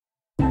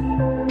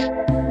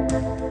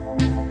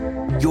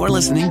You're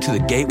listening to the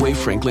Gateway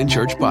Franklin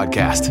Church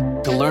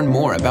podcast. To learn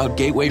more about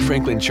Gateway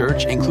Franklin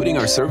Church, including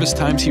our service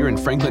times here in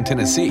Franklin,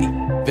 Tennessee,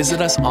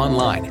 visit us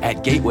online at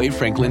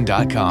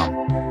gatewayfranklin.com.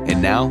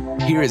 And now,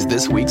 here is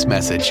this week's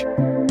message.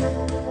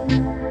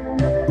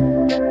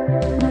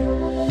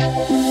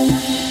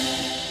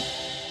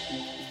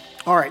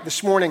 All right,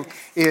 this morning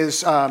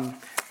is we're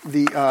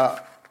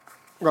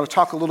going to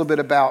talk a little bit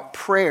about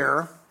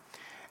prayer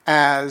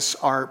as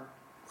our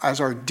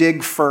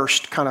dig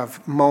first kind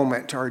of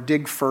moment, our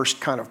dig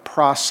first kind of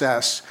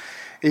process.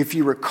 If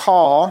you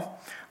recall,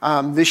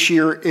 this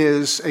year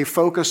is a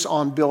focus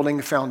on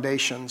building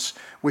foundations,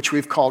 which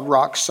we've called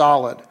Rock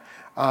Solid.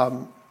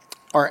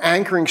 Our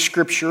anchoring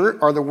scripture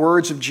are the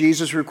words of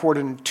Jesus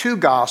recorded in two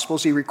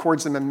Gospels. He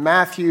records them in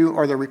Matthew,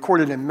 or they're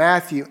recorded in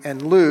Matthew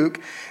and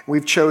Luke.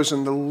 We've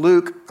chosen the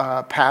Luke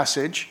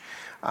passage.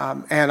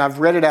 And I've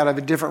read it out of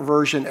a different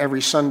version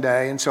every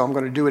Sunday, and so I'm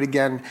going to do it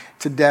again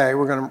today.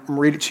 We're going to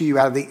read it to you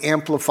out of the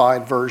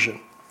Amplified version.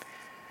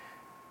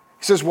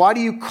 He says, "Why do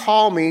you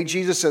call me,"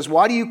 Jesus says,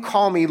 "why do you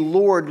call me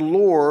Lord,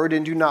 Lord,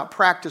 and do not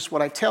practice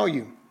what I tell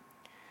you?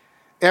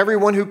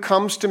 Everyone who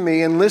comes to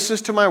me and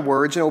listens to my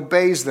words and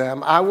obeys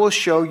them, I will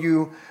show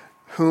you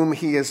whom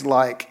he is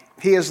like.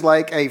 He is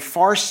like a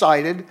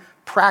far-sighted,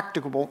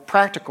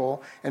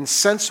 practical, and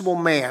sensible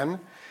man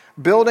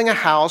building a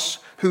house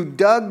who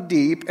dug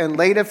deep and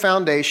laid a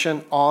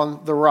foundation on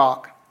the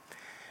rock.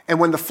 And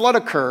when the flood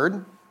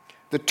occurred,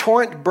 the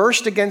torrent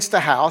burst against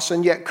the house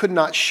and yet could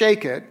not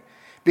shake it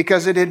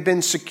because it had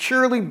been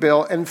securely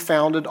built and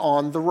founded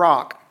on the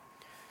rock.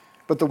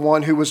 But the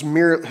one who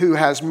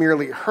has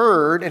merely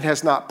heard and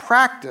has not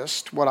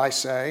practiced what I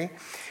say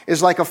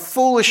is like a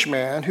foolish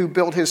man who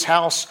built his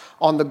house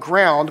on the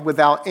ground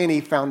without any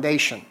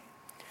foundation.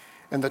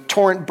 And the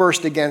torrent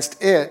burst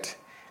against it,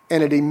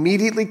 and it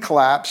immediately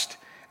collapsed,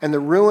 and the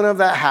ruin of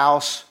that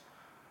house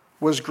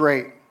was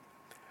great."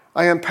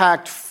 I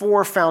unpacked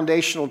 4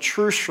 foundational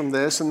truths from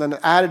this and then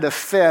added a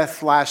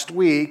 5th last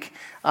week.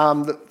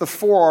 The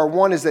 4 are: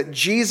 one is that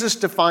Jesus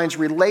defines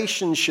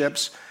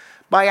relationships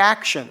by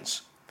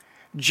actions.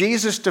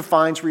 Jesus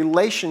defines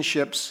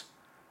relationships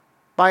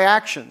by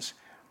actions.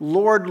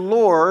 Lord,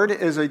 Lord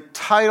is a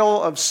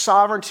title of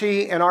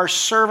sovereignty and our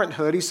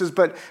servanthood. He says,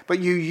 but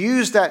you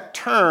use that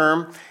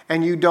term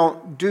and you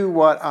don't do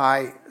what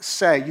I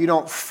say. You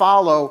don't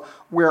follow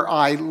where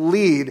I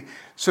lead.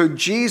 So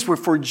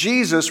for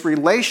Jesus,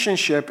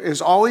 relationship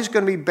is always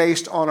going to be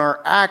based on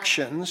our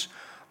actions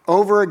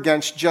over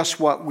against just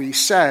what we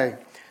say.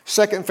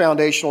 Second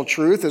foundational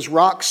truth is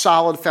rock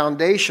solid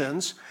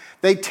foundations.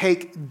 They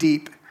take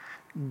deep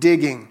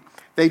digging.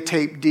 They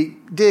take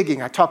deep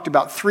digging. I talked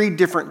about 3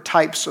 different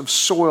types of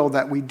soil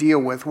that we deal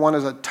with. One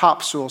is a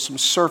topsoil, some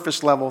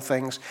surface level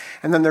things,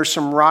 and then there's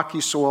some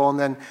rocky soil, and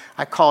then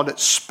I called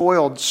it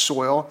spoiled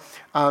soil,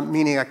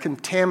 meaning a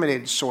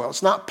contaminated soil.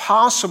 It's not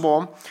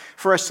possible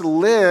for us to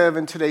live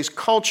in today's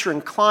culture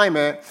and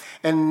climate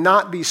and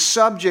not be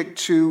subject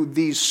to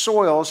these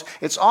soils.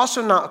 It's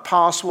also not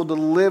possible to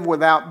live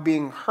without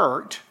being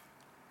hurt,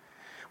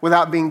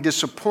 without being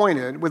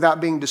disappointed, without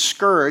being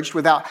discouraged,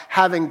 without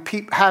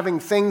having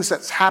things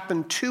that's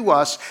happened to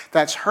us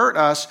that's hurt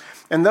us.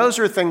 And those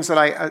are things that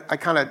I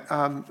kind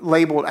of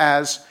labeled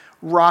as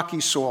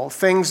rocky soil,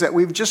 things that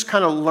we've just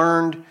kind of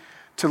learned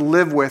to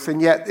live with.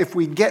 And yet, if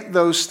we get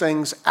those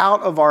things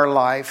out of our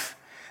life,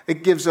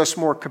 it gives us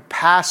more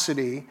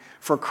capacity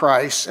for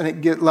Christ, and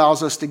it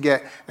allows us to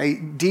get a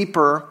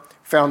deeper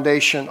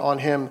foundation on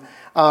Him.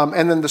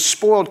 And then the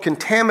spoiled,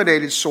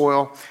 contaminated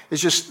soil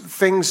is just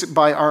things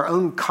by our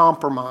own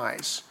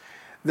compromise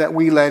that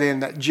we let in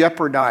that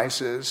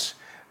jeopardizes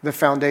the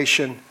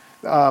foundation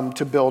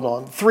to build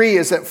on. 3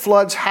 is that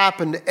floods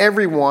happen to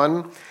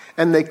everyone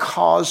and they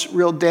cause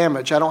real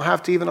damage. I don't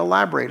have to even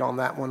elaborate on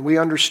that one. We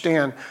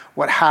understand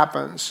what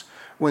happens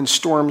when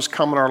storms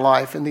come in our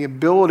life and the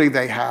ability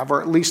they have,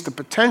 or at least the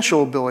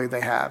potential ability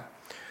they have,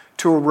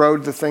 to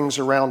erode the things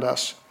around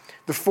us.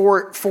 The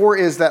 4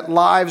 is that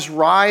lives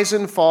rise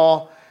and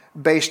fall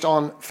based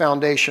on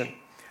foundation.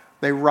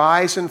 They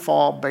rise and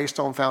fall based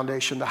on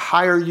foundation. The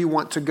higher you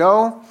want to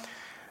go,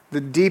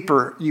 the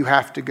deeper you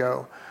have to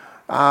go.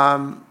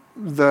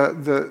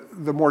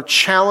 The more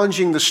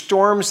challenging the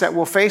storms that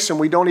we'll face, and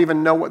we don't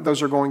even know what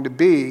those are going to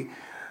be,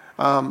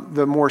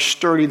 the more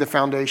sturdy the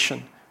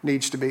foundation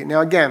needs to be.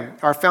 Now again,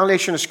 our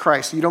foundation is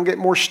Christ. You don't get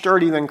more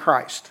sturdy than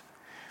Christ.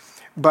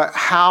 But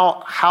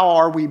how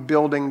are we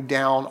building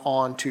down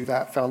onto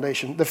that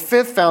foundation? The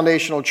 5th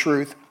foundational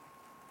truth,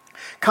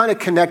 kind of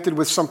connected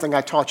with something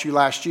I taught you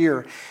last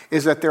year,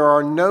 is that there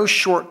are no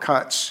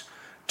shortcuts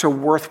to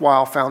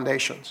worthwhile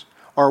foundations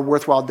or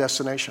worthwhile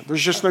destination.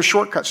 There's just no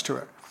shortcuts to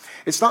it.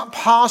 It's not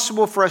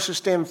possible for us to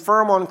stand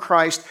firm on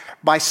Christ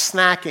by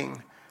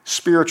snacking,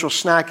 spiritual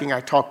snacking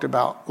I talked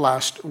about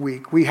last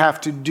week. We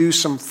have to do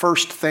some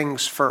first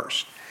things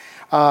first.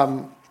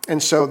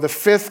 And so the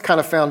 5th kind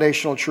of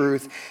foundational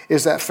truth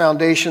is that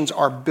foundations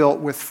are built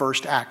with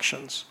first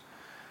actions.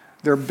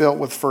 They're built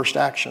with first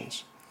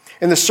actions.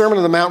 In the Sermon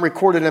on the Mount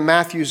recorded in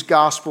Matthew's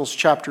Gospels,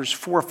 chapters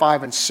 4,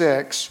 5, and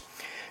 6,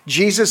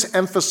 Jesus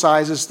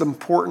emphasizes the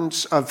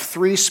importance of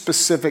three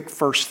specific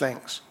first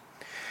things.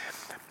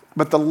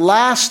 But the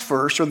last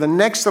verse, or the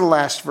next to the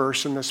last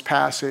verse in this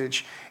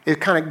passage, it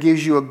kind of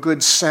gives you a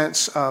good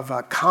sense of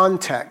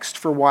context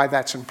for why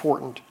that's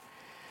important.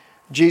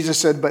 Jesus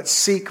said, but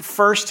seek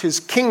first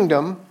his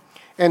kingdom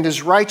and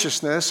his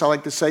righteousness. I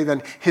like to say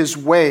then his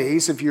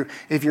ways, if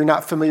you're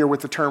not familiar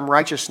with the term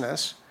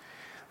righteousness.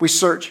 We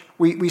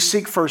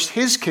seek first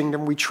his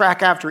kingdom, we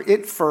track after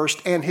it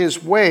first and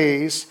his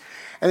ways.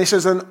 And he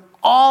says, then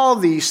all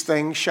these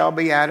things shall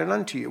be added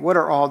unto you. What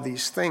are all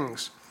these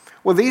things?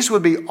 Well, these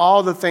would be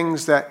all the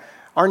things that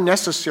are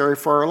necessary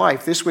for our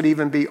life. This would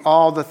even be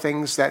all the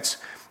things that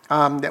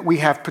we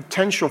have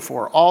potential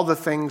for, all the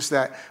things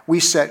that we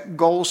set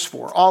goals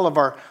for, all of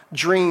our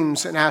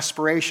dreams and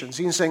aspirations.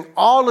 He's saying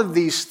all of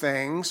these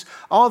things,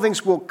 all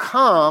things will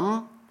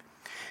come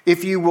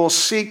if you will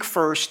seek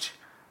first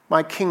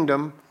my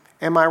kingdom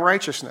and my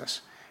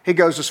righteousness. He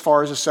goes as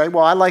far as to say,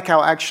 well, I like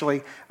how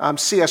actually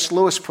C.S.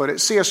 Lewis put it.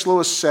 C.S.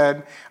 Lewis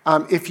said,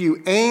 if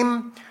you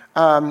aim,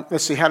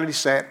 let's see, how did he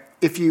say it?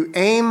 If you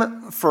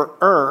aim for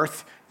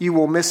earth, you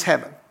will miss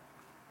heaven.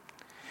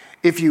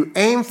 If you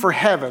aim for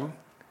heaven,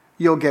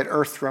 you'll get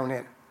earth thrown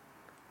in.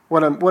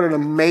 What an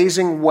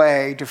amazing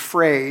way to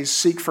phrase,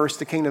 seek first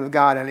the kingdom of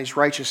God and his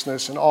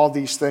righteousness, and all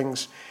these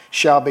things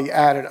shall be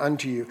added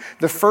unto you.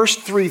 The first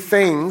three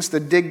things,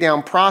 the dig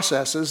down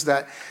processes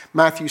that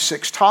Matthew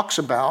 6 talks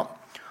about,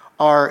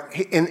 are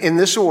in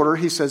this order.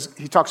 He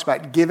talks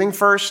about giving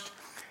first,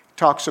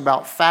 talks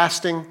about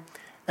fasting,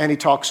 and he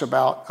talks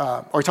about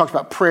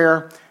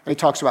prayer, and he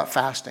talks about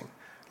fasting.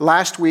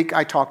 Last week,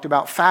 I talked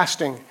about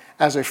fasting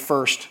as a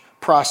first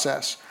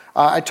process.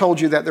 I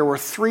told you that there were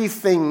three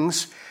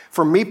things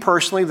for me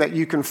personally that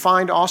you can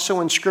find also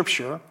in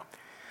Scripture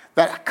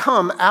that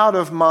come out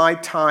of my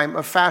time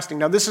of fasting.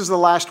 Now, this is the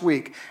last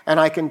week, and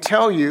I can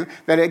tell you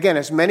that, again,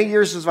 as many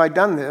years as I've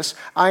done this,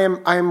 I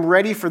am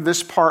ready for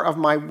this part of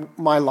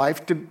my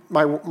life,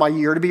 my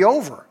year to be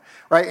over.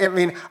 Right? I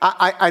mean,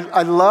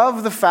 I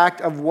love the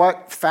fact of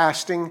what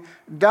fasting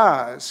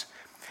does.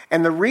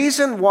 And the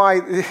reason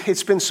why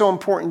it's been so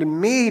important to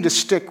me to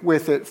stick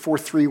with it for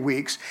 3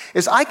 weeks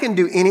is I can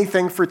do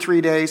anything for 3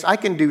 days. I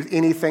can do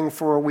anything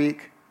for a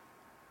week.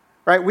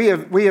 Right? We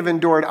have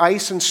endured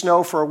ice and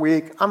snow for a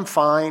week. I'm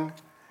fine.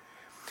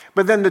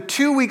 But then the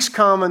 2 weeks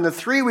come and the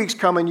 3 weeks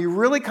come, and you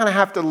really kind of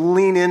have to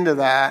lean into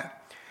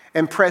that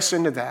and press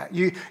into that.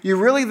 You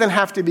really then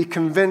have to be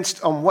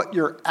convinced on what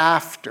you're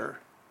after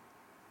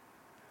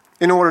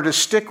in order to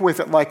stick with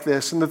it like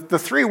this. And the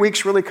 3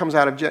 weeks really comes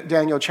out of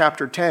Daniel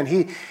chapter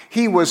 10.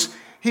 He was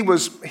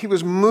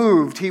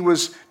moved. He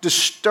was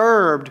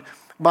disturbed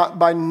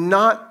by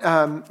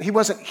not, he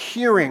wasn't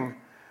hearing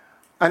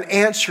an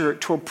answer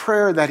to a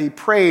prayer that he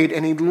prayed,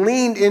 and he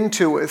leaned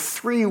into it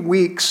 3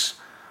 weeks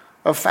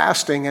of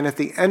fasting. And at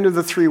the end of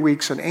the 3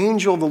 weeks, an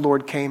angel of the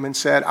Lord came and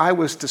said, I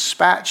was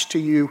dispatched to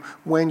you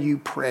when you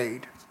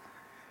prayed.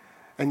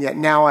 And yet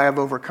now I have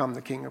overcome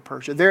the king of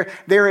Persia.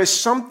 There is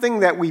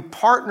something that we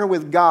partner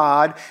with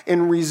God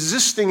in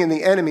resisting in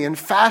the enemy. And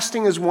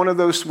fasting is one of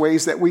those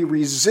ways that we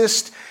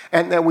resist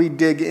and that we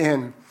dig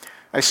in.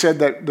 I said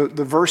that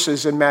the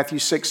verses in Matthew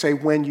 6 say,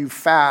 when you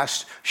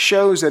fast,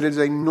 shows that it is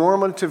a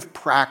normative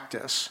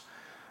practice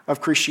of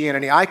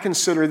Christianity. I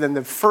consider then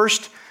the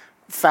first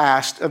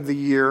fast of the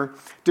year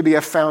to be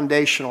a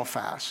foundational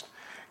fast.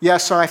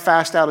 Yes, I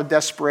fast out of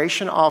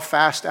desperation. I'll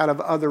fast out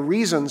of other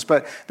reasons,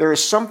 but there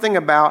is something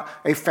about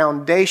a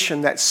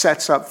foundation that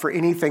sets up for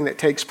anything that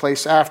takes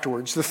place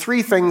afterwards. The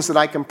three things that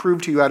I can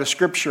prove to you out of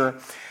Scripture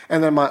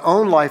and then my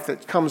own life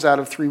that comes out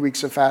of 3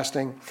 weeks of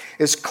fasting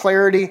is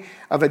clarity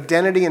of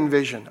identity and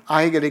vision.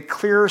 I get a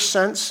clearer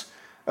sense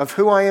of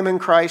who I am in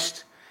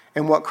Christ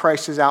and what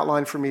Christ has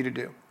outlined for me to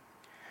do.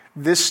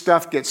 This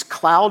stuff gets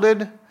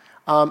clouded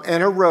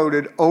and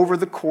eroded over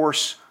the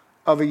course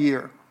of a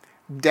year.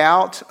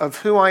 Doubt of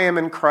who I am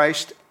in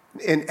Christ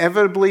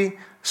inevitably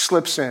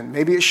slips in.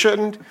 Maybe it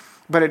shouldn't,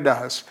 but it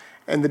does.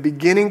 And the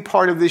beginning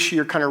part of this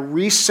year kind of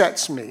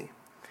resets me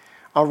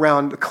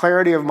around the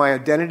clarity of my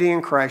identity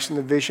in Christ and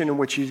the vision in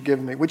which he's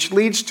given me, which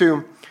leads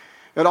to,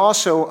 it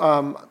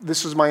also,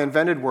 this is my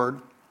invented word,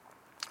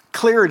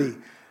 clarity.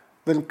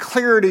 The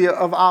clarity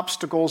of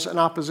obstacles and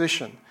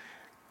opposition.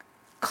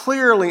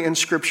 Clearly in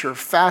Scripture,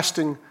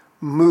 fasting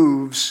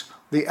moves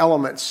the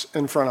elements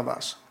in front of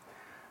us.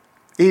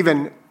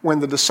 Even when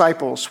the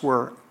disciples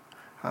were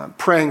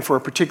praying for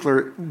a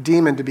particular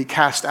demon to be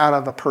cast out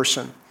of a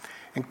person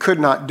and could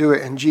not do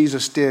it, and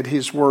Jesus did,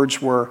 his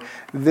words were,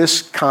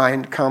 this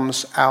kind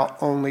comes out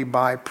only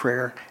by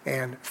prayer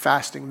and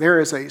fasting. There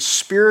is a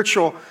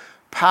spiritual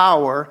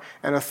power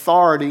and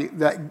authority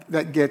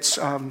that gets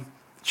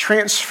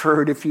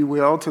transferred, if you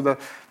will, to the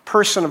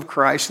person of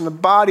Christ and the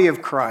body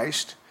of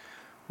Christ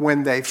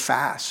when they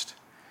fast.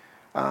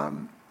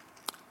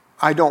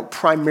 I don't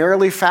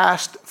primarily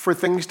fast for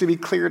things to be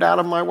cleared out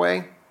of my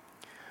way,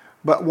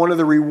 but one of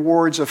the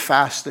rewards of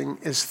fasting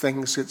is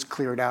things that's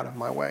cleared out of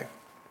my way.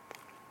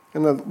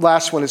 And the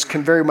last one is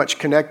very much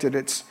connected.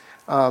 It's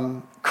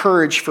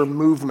courage for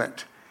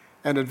movement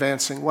and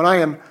advancing. When I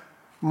am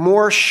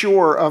more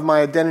sure of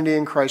my identity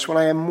in Christ, when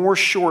I am more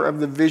sure of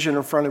the vision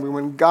in front of me,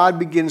 when God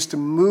begins to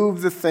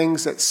move the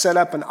things that set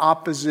up an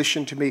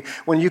opposition to me,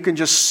 when you can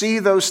just see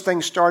those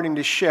things starting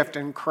to shift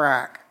and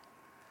crack.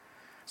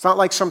 It's not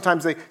like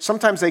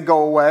sometimes they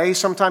go away.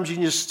 Sometimes you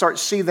can just start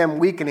see them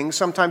weakening.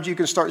 Sometimes you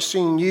can start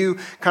seeing you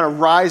kind of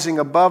rising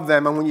above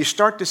them. And when you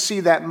start to see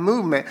that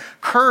movement,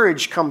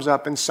 courage comes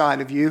up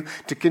inside of you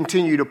to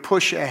continue to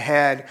push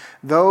ahead.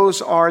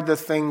 Those are the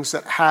things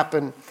that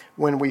happen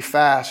when we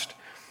fast.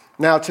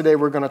 Now today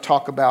we're going to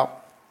talk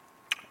about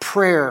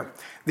prayer.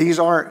 These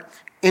aren't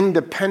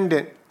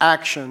independent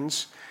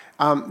actions.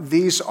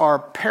 These are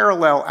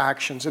parallel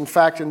actions. In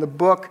fact, in the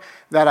book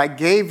that I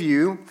gave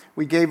you,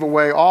 we gave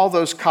away all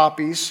those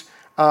copies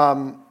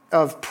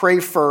of Pray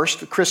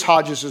First, Chris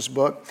Hodges'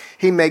 book.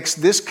 He makes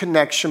this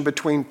connection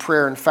between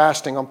prayer and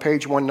fasting on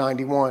page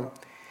 191.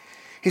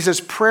 He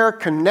says, prayer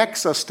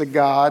connects us to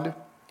God.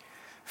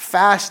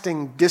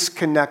 Fasting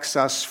disconnects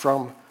us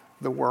from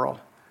the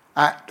world.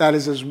 That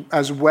is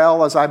as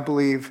well as I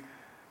believe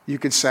you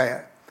could say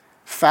it.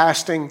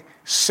 Fasting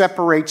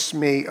separates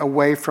me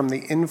away from the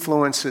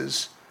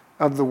influences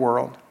of the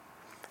world,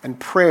 and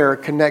prayer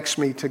connects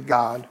me to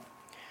God.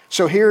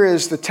 So here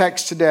is the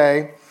text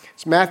today.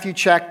 It's Matthew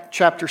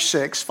chapter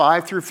 6,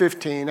 5 through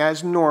 15.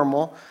 As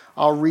normal,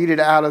 I'll read it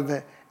out of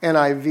the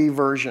NIV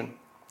version.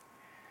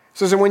 It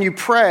says, and when you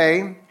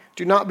pray,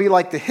 do not be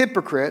like the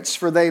hypocrites,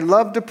 for they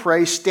love to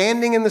pray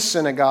standing in the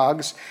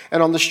synagogues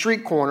and on the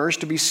street corners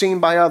to be seen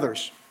by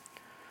others.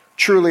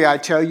 Truly, I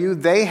tell you,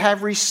 they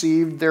have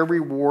received their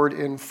reward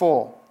in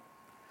full.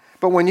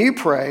 But when you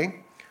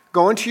pray,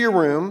 go into your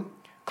room,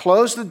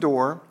 close the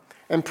door,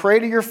 and pray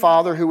to your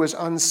Father who is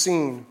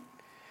unseen.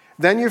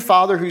 Then your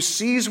Father who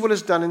sees what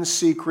is done in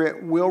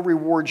secret will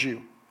reward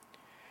you.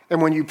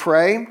 And when you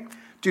pray,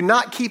 do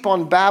not keep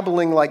on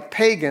babbling like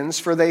pagans,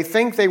 for they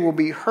think they will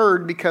be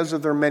heard because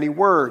of their many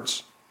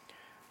words.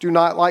 Do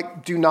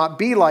not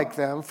be like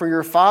them, for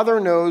your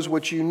Father knows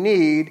what you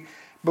need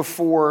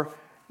before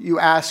you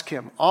ask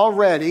him.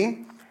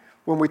 Already,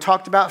 when we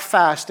talked about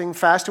fasting,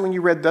 when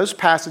you read those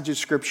passages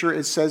of Scripture,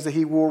 it says that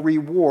he will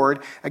reward.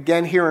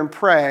 Again, here in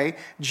pray,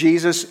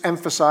 Jesus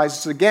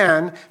emphasizes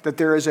again that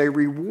there is a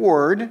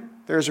reward.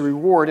 There's a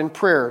reward in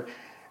prayer.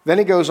 Then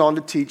he goes on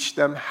to teach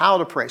them how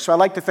to pray. So I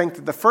like to think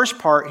that the first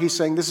part, he's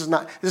saying this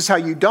is how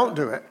you don't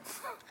do it.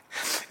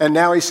 And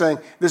now he's saying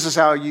this is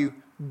how you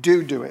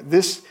do it.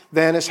 This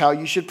then is how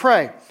you should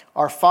pray.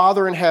 Our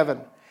Father in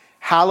heaven,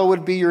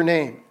 hallowed be your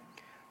name.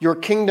 Your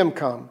kingdom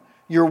come,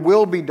 your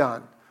will be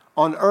done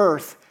on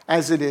earth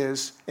as it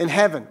is in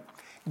heaven.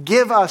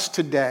 Give us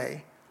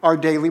today our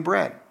daily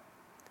bread,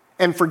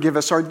 and forgive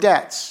us our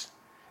debts,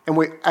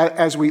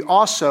 as we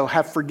also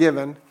have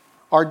forgiven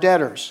our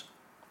debtors.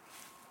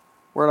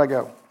 Where'd I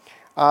go?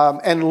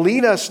 And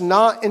lead us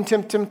not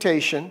into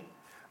temptation,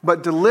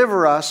 but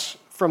deliver us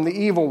from the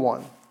evil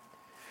one.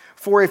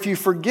 For if you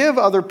forgive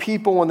other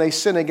people when they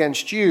sin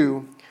against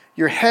you,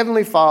 your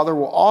heavenly Father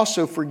will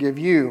also forgive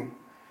you.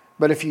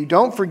 But if you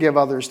don't forgive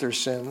others their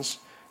sins,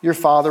 your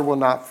Father will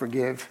not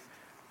forgive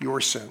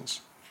your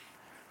sins.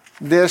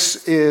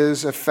 This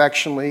is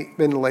affectionately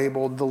been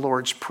labeled the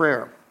Lord's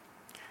Prayer.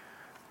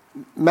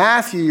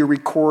 Matthew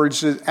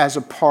records it as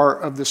a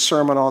part of the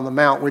Sermon on the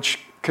Mount, which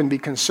can be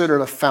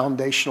considered a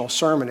foundational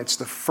sermon. It's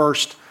the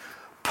first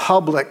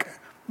public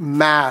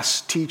mass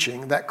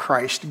teaching that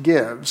Christ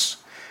gives.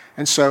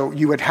 And so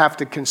you would have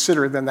to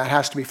consider then that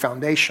has to be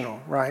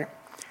foundational, right?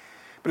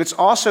 But it's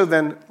also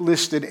then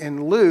listed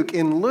in Luke.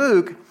 In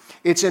Luke,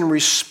 it's in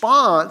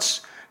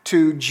response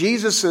to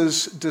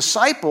Jesus'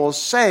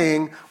 disciples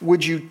saying,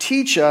 would you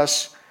teach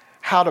us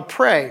how to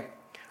pray?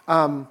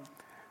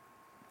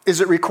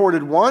 Is it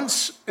recorded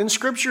once in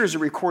Scripture? Is it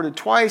recorded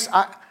twice?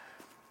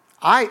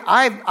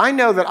 I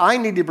know that I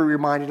need to be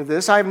reminded of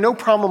this. I have no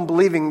problem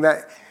believing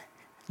that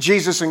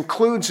Jesus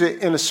includes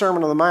it in a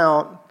Sermon on the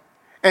Mount,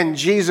 and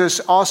Jesus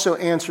also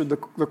answered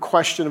the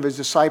question of his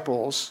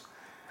disciples,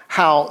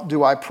 how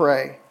do I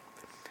pray?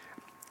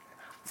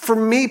 For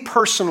me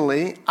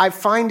personally, I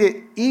find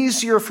it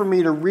easier for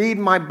me to read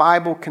my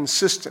Bible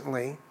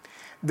consistently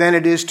than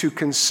it is to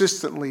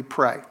consistently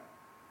pray.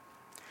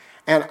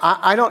 And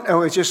I don't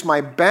know, it's just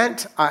my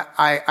bent.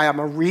 I am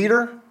a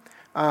reader.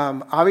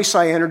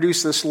 Obviously, I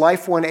introduced this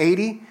Life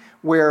 180,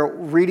 where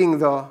reading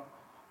the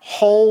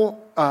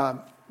whole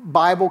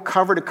Bible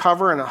cover to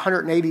cover in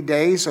 180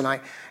 days,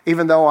 and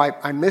even though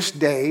I missed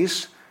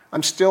days,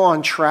 I'm still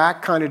on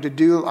track kind of to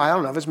do, I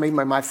don't know, it's maybe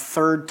my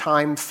third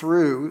time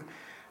through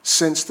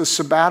since the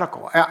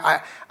sabbatical.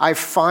 I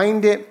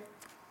find it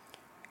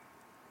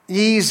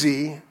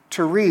easy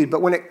to read,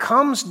 but when it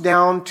comes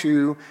down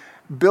to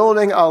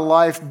building a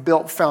life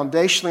built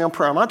foundationally on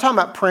prayer, I'm not talking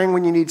about praying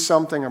when you need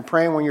something or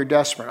praying when you're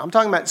desperate. I'm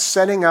talking about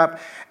setting up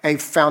a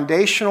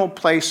foundational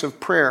place of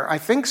prayer. I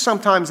think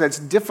sometimes that's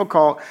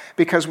difficult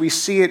because we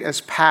see it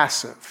as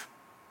passive.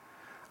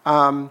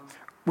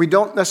 We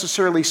don't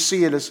necessarily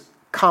see it as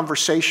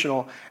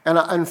conversational.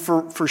 And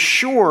for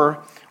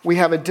sure, we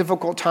have a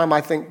difficult time,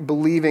 I think,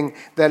 believing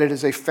that it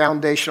is a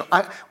foundational.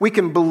 We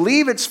can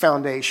believe it's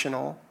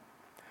foundational,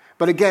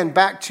 But again,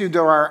 back to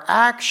our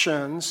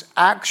actions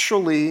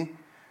actually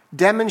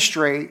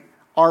demonstrate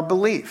our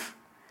belief.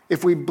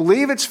 If we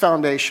believe it's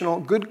foundational,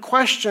 good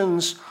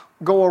questions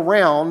go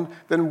around,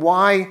 then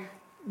why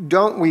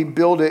don't we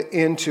build it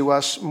into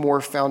us more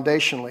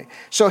foundationally?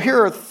 So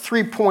here are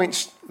 3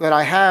 points that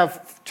I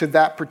have to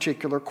that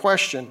particular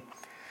question.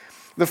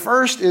 The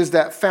first is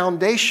that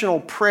foundational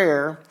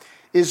prayer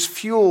is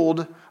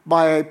fueled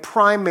by a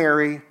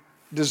primary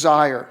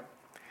desire.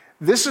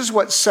 This is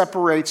what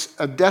separates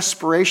a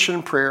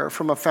desperation prayer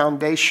from a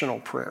foundational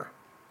prayer.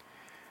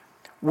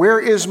 Where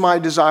is my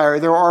desire?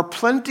 There are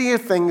plenty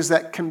of things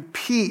that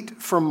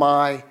compete for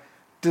my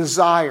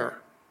desire.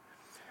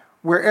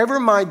 Wherever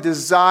my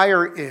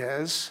desire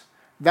is,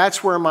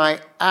 that's where my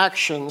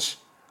actions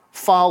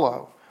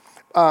follow.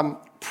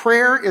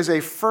 Prayer is a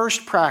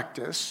first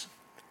practice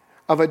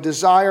of a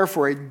desire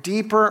for a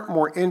deeper,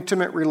 more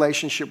intimate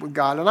relationship with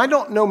God. And I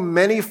don't know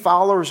many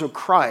followers of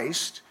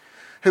Christ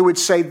who would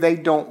say they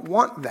don't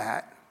want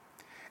that.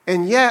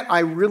 And yet, I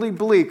really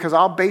believe, because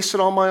I'll base it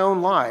on my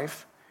own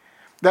life,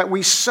 that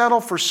we settle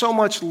for so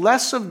much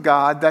less of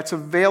God that's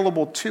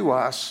available to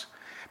us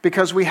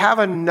because we have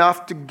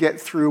enough to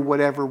get through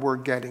whatever we're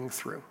getting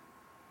through.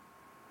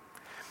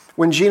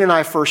 When Jean and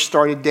I first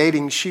started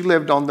dating, she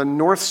lived on the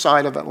north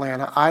side of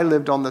Atlanta. I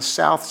lived on the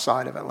south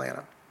side of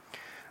Atlanta.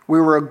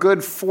 We were a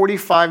good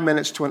 45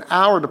 minutes to an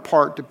hour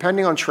apart,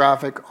 depending on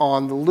traffic,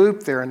 on the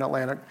loop there in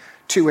Atlanta,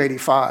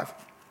 285.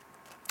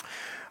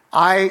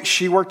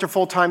 She worked a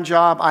full-time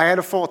job. I had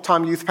a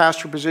full-time youth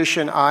pastor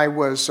position.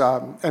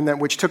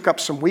 Which took up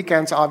some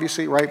weekends,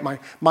 obviously, right?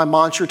 My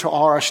mantra to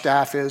all our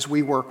staff is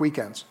we work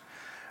weekends.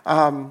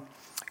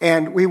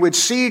 And we would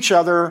see each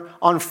other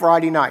on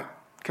Friday night,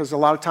 because a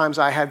lot of times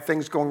I had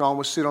things going on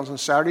with students on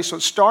Saturday. So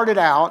it started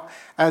out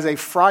as a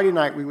Friday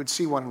night we would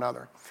see one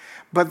another.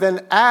 But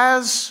then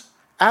as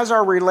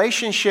our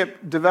relationship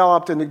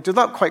developed, and it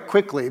developed quite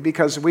quickly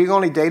because we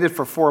only dated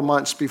for 4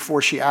 months before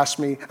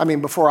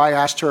before I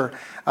asked her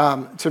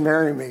to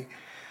marry me.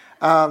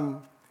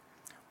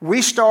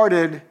 We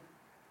started,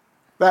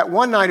 that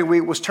one night a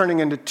week was turning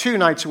into 2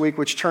 nights a week,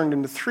 which turned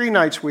into 3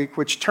 nights a week,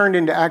 which turned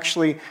into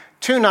actually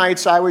 2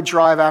 nights I would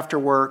drive after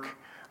work.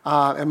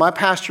 And my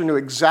pastor knew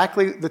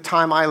exactly the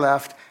time I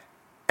left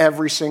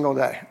every single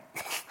day.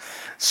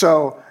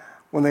 So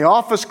when the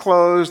office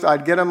closed,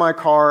 I'd get in my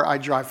car,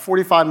 I'd drive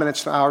 45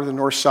 minutes to an hour to the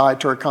north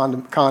side to our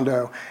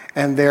condo,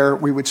 and there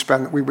we would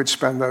spend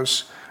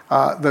those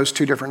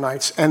 2 different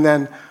nights. And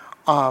then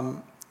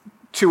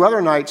 2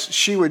 other nights,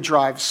 she would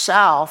drive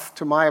south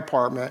to my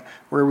apartment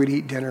where we'd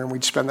eat dinner and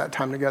we'd spend that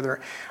time together.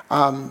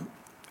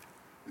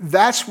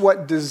 That's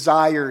what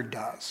desire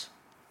does.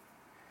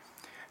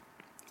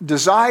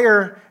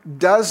 Desire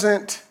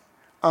doesn't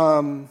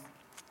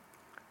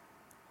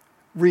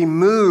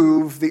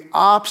remove the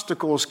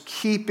obstacles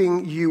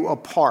keeping you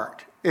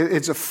apart.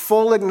 It's a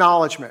full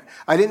acknowledgement.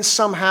 She didn't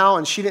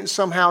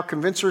somehow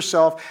convince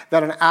herself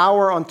that an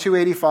hour on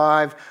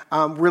 285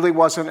 really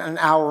wasn't an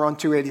hour on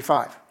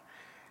 285.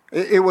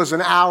 It was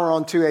an hour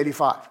on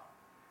 285.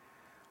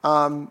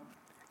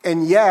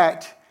 And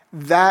yet,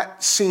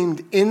 that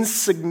seemed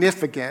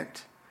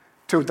insignificant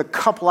to the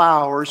couple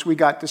hours we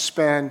got to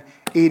spend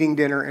eating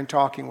dinner and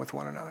talking with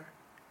one another.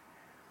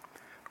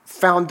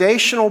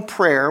 Foundational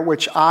prayer,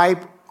 which I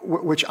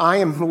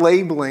am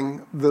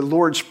labeling the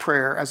Lord's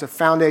Prayer as a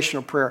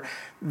foundational prayer,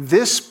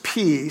 this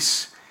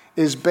piece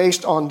is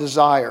based on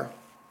desire.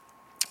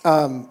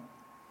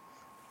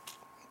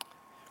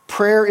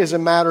 Prayer is a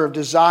matter of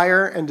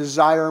desire, and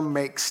desire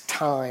makes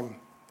time.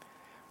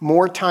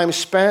 More time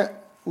spent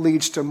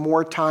leads to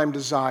more time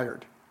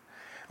desired.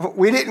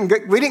 We didn't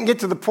get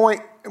to the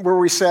point where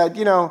we said,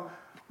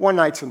 1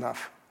 night's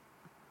enough.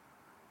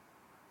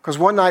 Because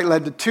 1 night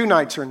led to 2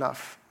 nights are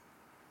enough.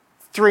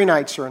 3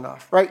 nights are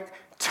enough, right?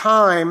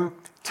 Time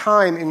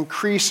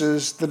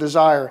increases the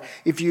desire.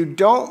 If you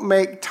don't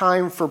make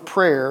time for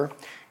prayer,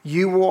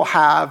 you will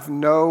have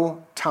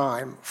no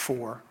time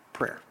for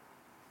prayer.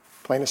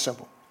 Plain and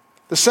simple.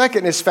 The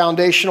second is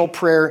foundational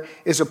prayer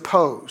is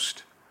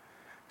opposed.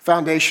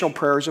 Foundational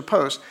prayer is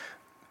opposed.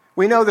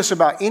 We know this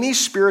about any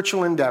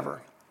spiritual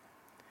endeavor,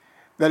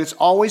 that it's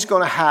always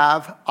going to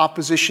have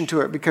opposition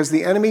to it because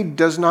the enemy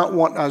does not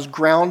want us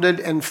grounded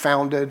and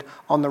founded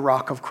on the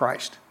rock of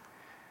Christ.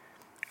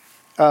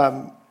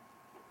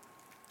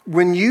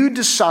 When you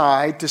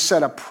decide to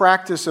set a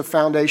practice of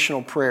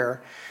foundational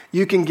prayer,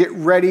 you can get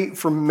ready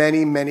for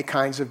many, many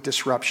kinds of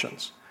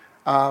disruptions.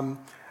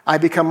 I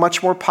become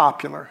much more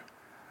popular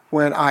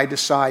when I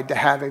decide to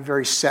have a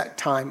very set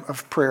time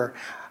of prayer.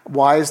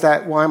 Why is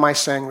that? Why am I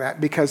saying that?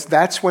 Because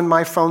that's when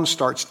my phone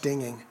starts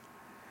dinging.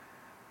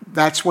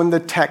 That's when the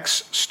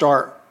texts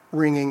start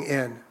ringing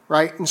in,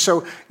 right? And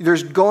so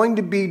there's going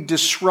to be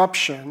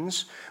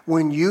disruptions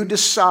when you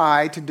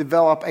decide to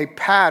develop a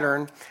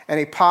pattern and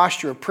a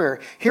posture of prayer.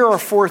 Here are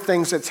 4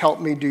 things that's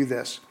helped me do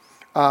this.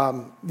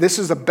 This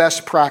is the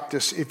best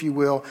practice, if you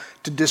will,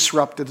 to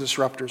disrupt the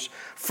disruptors.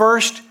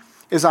 First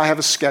is I have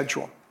a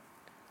schedule.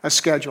 a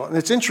schedule. And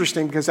it's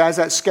interesting because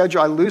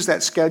I lose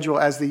that schedule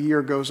as the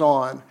year goes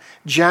on.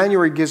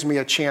 January gives me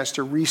a chance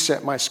to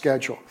reset my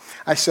schedule.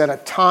 I set a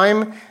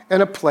time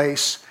and a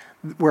place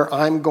where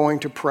I'm going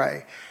to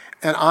pray.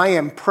 And I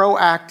am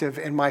proactive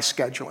in my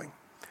scheduling.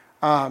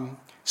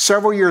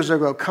 Several years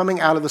ago, coming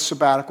out of the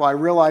sabbatical, I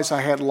realized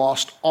I had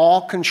lost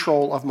all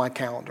control of my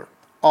calendar.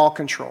 All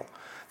control.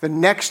 The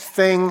next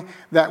thing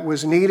that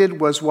was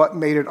needed was what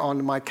made it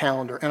onto my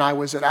calendar. And I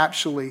was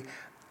absolutely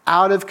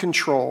out of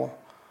control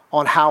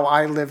on how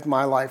I lived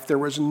my life. There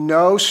was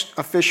no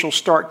official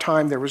start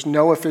time. There was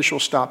no official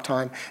stop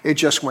time. It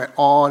just went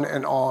on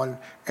and on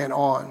and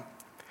on.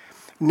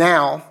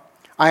 Now,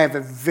 I have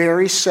a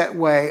very set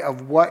way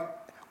of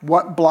what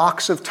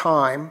blocks of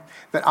time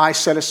that I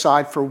set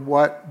aside for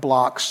what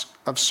blocks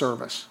of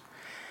service.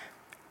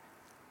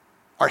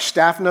 Our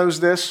staff knows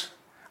this.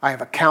 I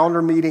have a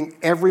calendar meeting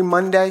every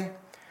Monday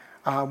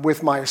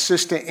with my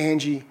assistant,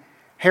 Angie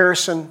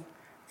Harrison,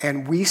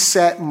 and we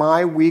set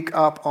my week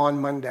up on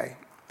Monday.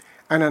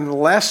 And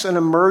unless an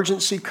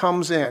emergency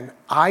comes in,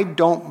 I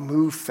don't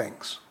move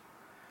things.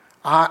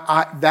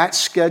 That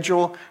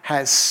schedule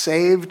has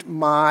saved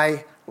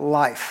my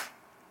life.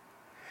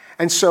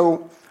 And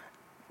so,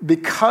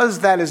 because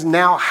that is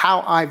now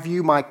how I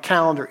view my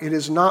calendar, it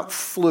is not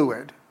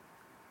fluid.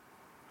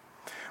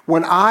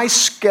 When I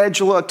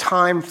schedule a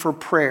time for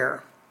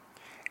prayer,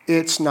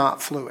 it's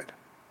not fluid.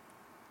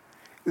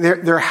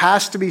 There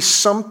has to be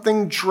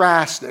something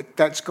drastic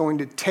that's going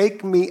to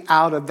take me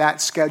out of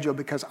that schedule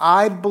because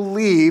I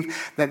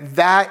believe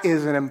that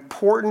is an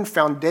important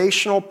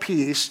foundational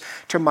piece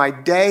to my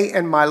day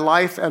and my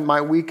life and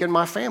my week and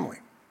my family.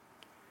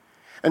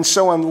 And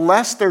so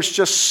unless there's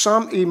just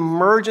some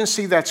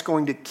emergency that's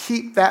going to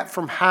keep that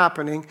from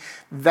happening,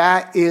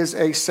 that is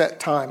a set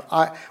time.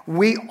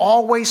 We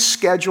always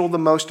schedule the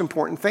most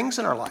important things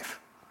in our life.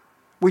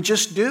 We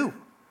just do.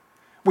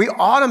 We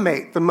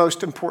automate the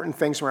most important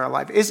things in our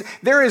life.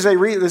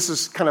 This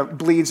is kind of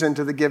bleeds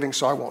into the giving,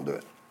 so I won't do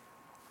it.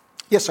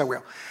 Yes, I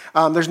will.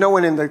 There's no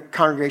one in the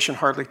congregation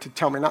hardly to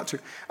tell me not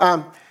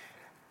to.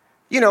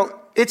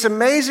 It's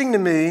amazing to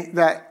me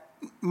that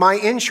my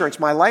insurance,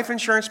 my life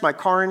insurance, my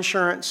car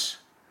insurance,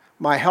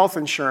 my health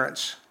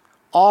insurance,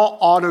 all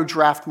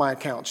auto-draft my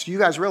accounts. You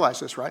guys realize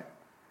this, right?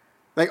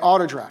 They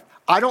auto-draft.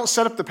 I don't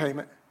set up the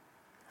payment.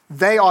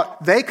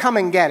 They come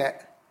and get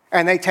it,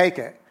 and they take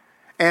it.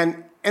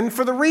 And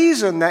for the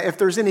reason that if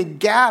there's any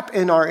gap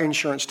in our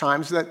insurance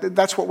times,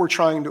 that's what we're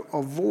trying to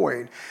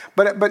avoid.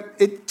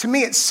 But to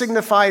me, it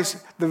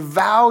signifies the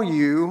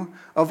value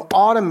of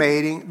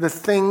automating the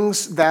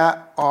things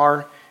that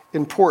are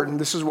important.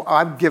 This is what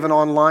I've given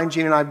online.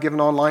 Gina and I have given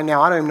online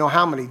now. I don't even know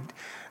how many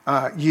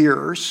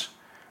years,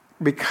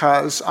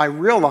 because I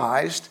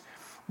realized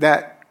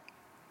that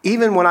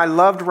even when I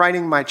loved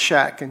writing my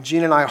check and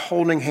Gina and I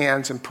holding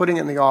hands and putting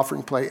it in the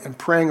offering plate and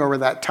praying over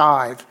that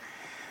tithe,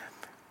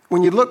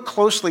 when you look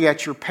closely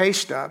at your pay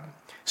stub,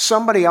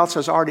 somebody else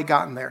has already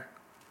gotten there.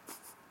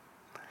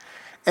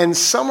 And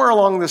somewhere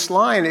along this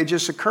line, it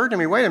just occurred to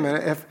me, wait a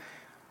minute, if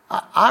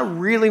I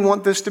really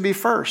want this to be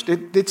first,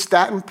 it's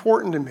that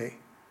important to me.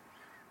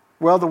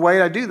 Well, the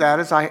way I do that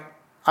is I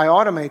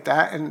automate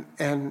that,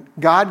 and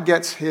God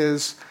gets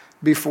his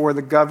before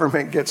the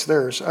government gets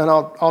theirs. And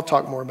I'll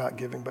talk more about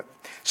giving.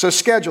 So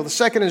schedule. The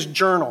second is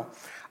journal.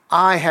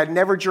 I had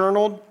never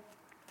journaled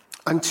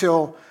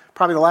until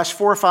probably the last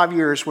 4 or 5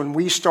 years when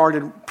we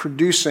started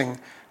producing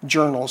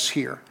journals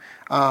here.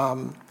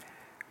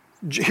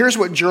 Here's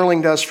what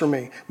journaling does for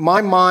me.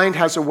 My mind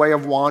has a way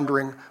of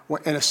wandering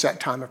in a set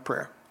time of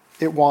prayer.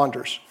 It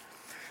wanders.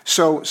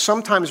 So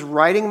sometimes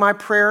writing my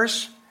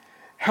prayers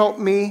help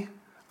me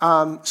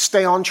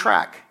stay on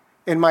track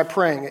in my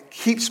praying. It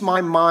keeps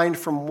my mind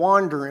from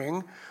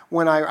wandering.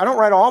 When I don't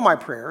write all my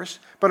prayers,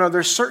 but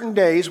there's certain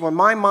days when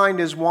my mind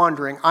is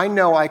wandering, I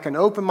know I can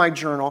open my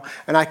journal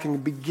and I can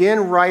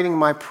begin writing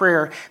my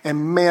prayer,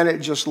 and man, it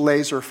just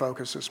laser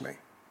focuses me.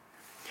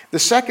 The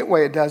second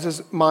way it does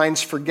is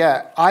minds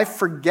forget. I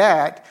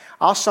forget.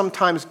 I'll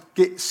sometimes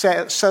get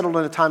settled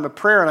in a time of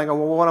prayer and I go,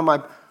 well,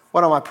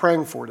 what am I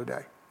praying for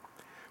today?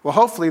 Well,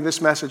 hopefully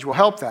this message will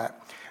help that.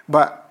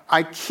 But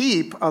I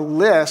keep a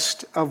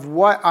list of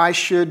what I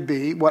should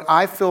be, what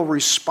I feel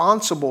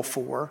responsible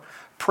for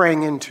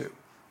praying into,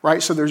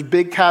 right? So there's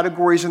big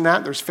categories in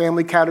that. There's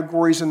family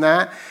categories in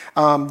that.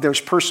 There's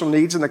personal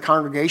needs in the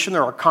congregation.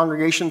 There are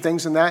congregation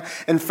things in that.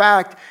 In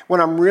fact, when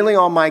I'm really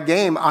on my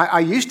game, I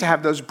used to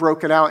have those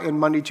broken out in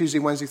Monday, Tuesday,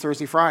 Wednesday,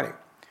 Thursday, Friday.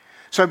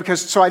 So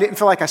I didn't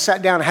feel like I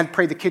sat down and had to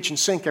pray the kitchen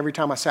sink every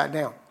time I sat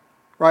down,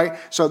 right?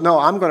 So no,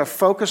 I'm going to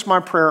focus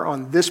my prayer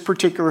on this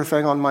particular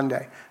thing on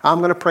Monday. I'm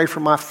going to pray for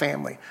my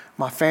family.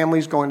 My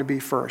family's going to be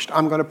first.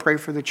 I'm going to pray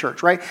for the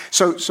church, right?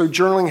 So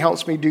journaling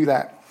helps me do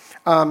that.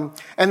 And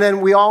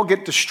then we all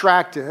get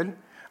distracted,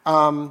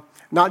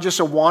 not just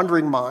a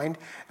wandering mind.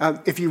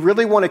 If you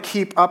really want to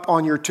keep up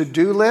on your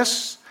to-do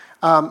lists,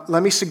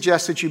 let me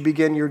suggest that you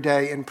begin your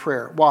day in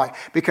prayer. Why?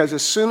 Because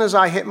as soon as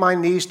I hit my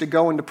knees to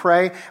go into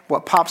pray,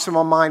 what pops in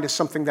my mind is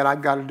something that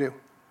I've got to do.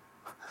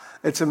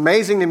 It's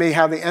amazing to me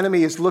how the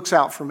enemy looks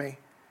out for me.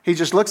 He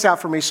just looks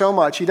out for me so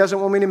much. He doesn't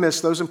want me to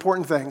miss those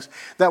important things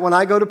that when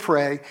I go to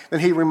pray,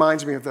 then he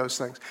reminds me of those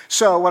things.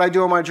 So what I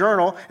do in my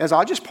journal is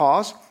I'll just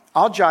pause,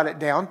 I'll jot it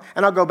down,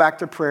 and I'll go back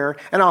to prayer,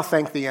 and I'll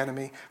thank the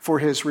enemy for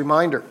his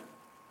reminder.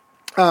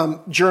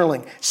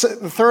 Journaling. So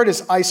the third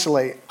is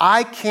isolate.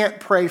 I can't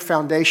pray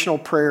foundational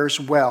prayers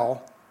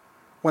well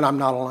when I'm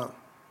not alone.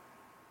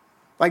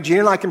 Like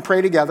Gina and I can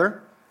pray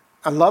together.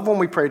 I love when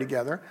we pray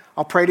together.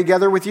 I'll pray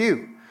together with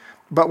you.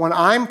 But when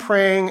I'm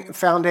praying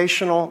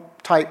foundational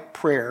type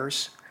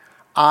prayers,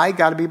 I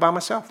got to be by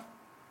myself.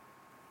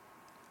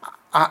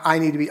 I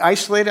need to be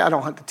isolated. I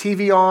don't have the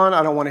TV on.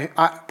 I don't want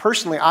to.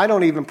 Personally, I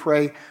don't even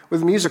pray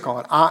with music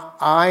on.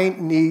 I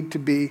need to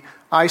be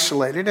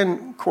isolated.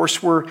 And of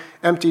course, we're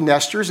empty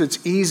nesters.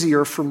 It's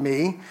easier for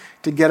me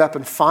to get up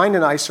and find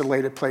an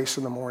isolated place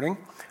in the morning.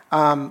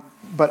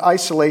 But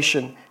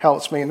isolation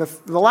helps me. And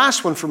the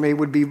last one for me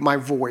would be my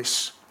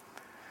voice.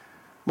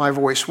 My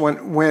voice.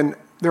 When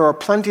there are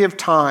plenty of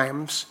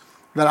times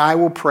that I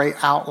will pray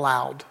out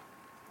loud.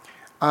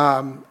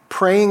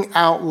 Praying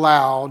out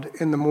loud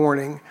in the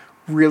morning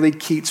really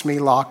keeps me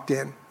locked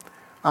in.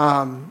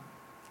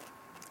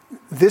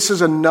 This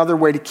is another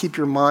way to keep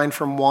your mind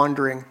from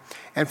wandering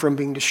and from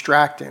being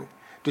distracted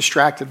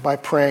by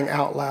praying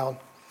out loud.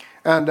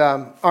 And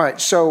all right,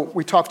 so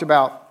we talked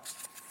about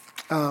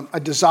a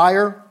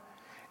desire,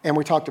 and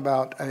we talked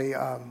about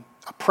a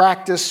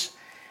practice,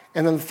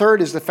 and then the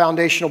third is the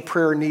foundational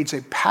prayer needs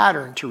a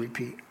pattern to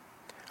repeat.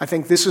 I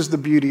think this is the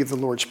beauty of the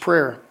Lord's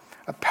Prayer,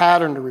 a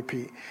pattern to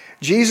repeat.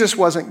 Jesus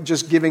wasn't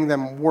just giving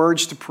them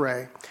words to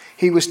pray.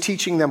 He was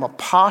teaching them a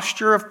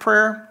posture of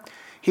prayer.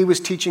 He was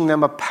teaching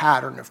them a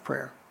pattern of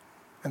prayer.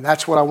 And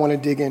that's what I want to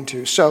dig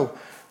into. So,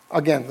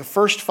 again, the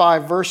first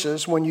 5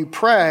 verses, when you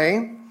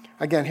pray,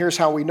 again, here's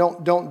how we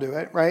don't do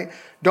it, right?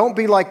 Don't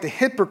be like the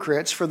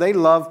hypocrites, for they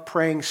love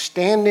praying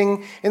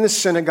standing in the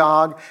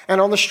synagogue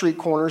and on the street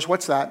corners.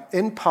 What's that?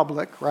 In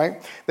public,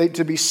 right?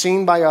 To be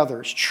seen by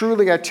others.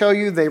 Truly, I tell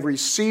you, they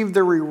received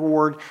their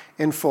reward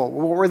in full.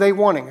 What were they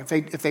wanting?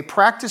 If they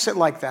practice it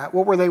like that,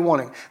 what were they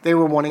wanting? They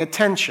were wanting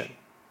attention.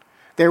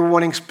 They were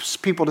wanting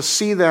people to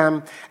see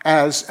them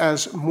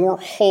as more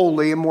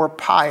holy and more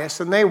pious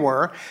than they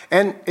were.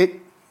 And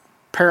it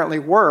apparently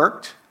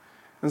worked.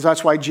 And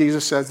that's why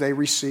Jesus says they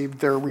received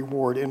their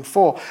reward in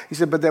full. He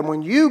said, but then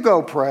when you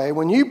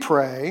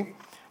pray,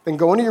 then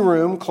go into your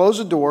room, close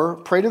the door,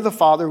 pray to the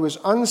Father who is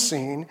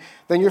unseen.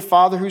 Then your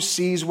Father who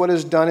sees what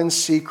is done in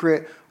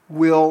secret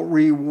will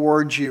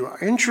reward you.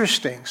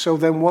 Interesting. So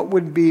then what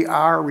would be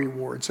our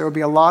rewards? There would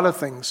be a lot of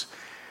things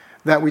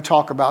that we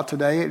talk about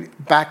today,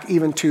 back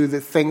even to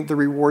the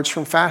rewards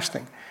from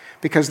fasting,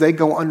 because they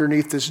go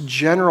underneath this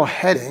general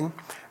heading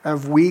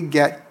of we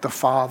get the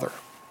Father.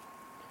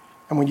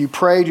 And when you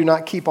pray, do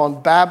not keep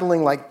on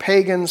babbling like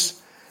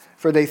pagans,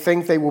 for they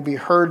think they will be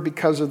heard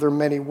because of their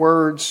many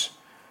words.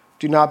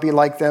 Do not be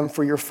like them,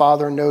 for your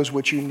Father knows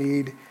what you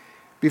need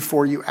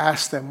before you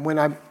ask them. When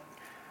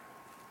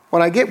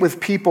I get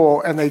with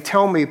people and they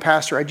tell me,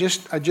 Pastor, I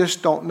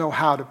just don't know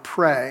how to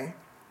pray,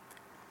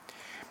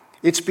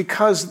 it's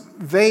because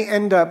they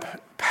end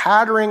up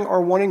patterning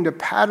or wanting to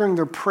pattern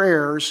their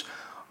prayers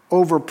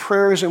over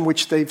prayers in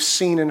which they've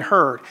seen and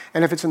heard.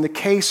 And if it's in the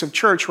case of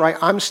church, right,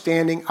 I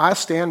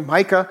stand,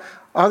 Micah,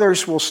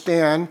 others will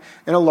stand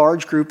in a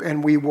large group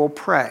and we will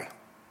pray.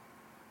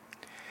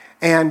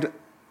 And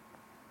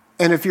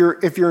if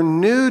you're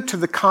new to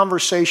the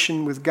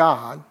conversation with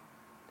God,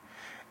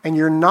 and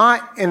you're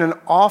not in an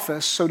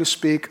office, so to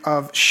speak,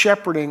 of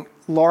shepherding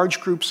large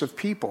groups of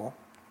people,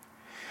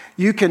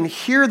 you can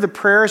hear the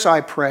prayers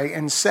I pray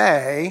and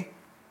say,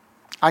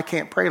 I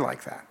can't pray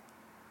like that.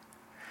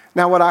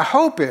 Now, what I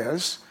hope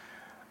is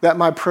that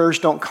my prayers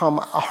don't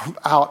come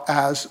out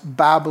as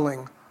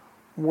babbling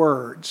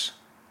words.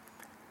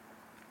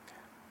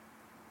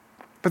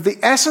 But the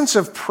essence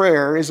of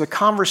prayer is a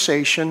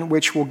conversation,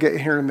 which we'll get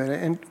here in a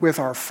minute, with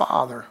our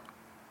Father.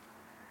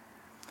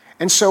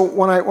 And so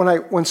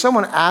when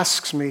someone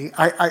asks me,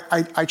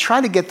 I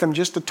try to get them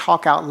just to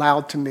talk out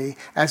loud to me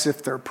as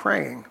if they're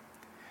praying.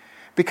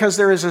 Because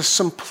there is a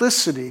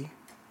simplicity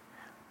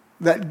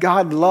that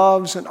God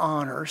loves and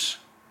honors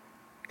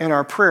in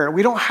our prayer.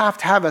 We don't have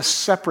to have a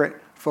separate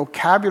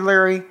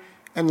vocabulary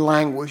and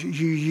language.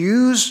 You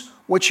use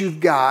what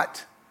you've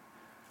got,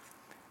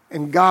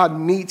 and God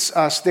meets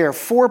us there.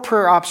 4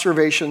 prayer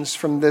observations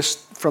from this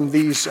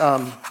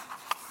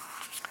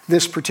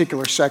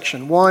particular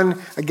section.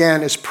 1,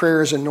 again, is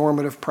prayer as a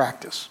normative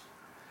practice.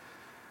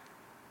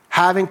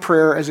 Having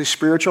prayer as a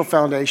spiritual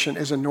foundation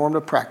is a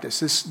normative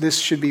practice. This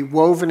should be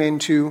woven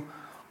into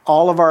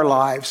all of our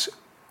lives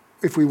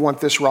if we want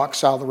this rock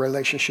solid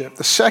relationship.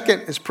 The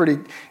second is pretty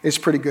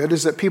good,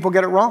 is that people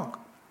get it wrong.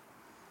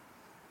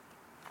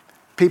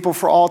 People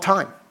for all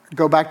time.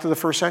 Go back to the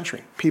first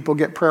century. People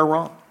get prayer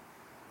wrong.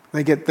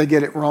 They get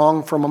it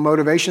wrong from a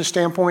motivation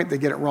standpoint. They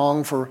get it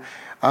wrong for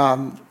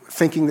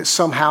thinking that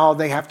somehow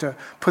they have to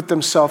put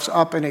themselves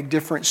up in a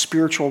different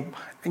spiritual,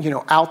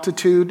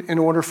 altitude in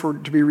order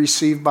to be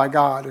received by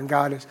God. And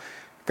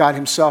God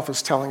himself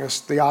is telling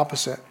us the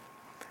opposite.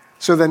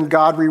 So then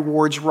God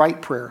rewards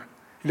right prayer.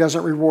 He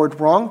doesn't reward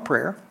wrong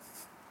prayer.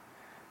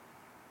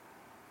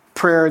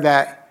 Prayer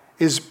that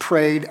is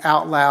prayed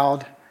out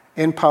loud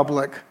in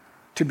public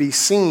to be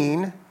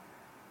seen.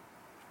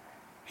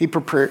 He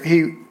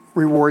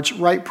rewards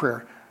right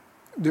prayer.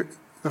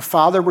 The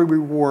Father will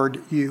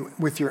reward you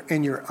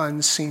in your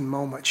unseen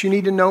moments. You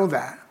need to know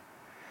that.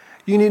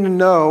 You need to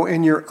know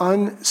in your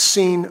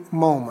unseen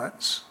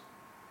moments,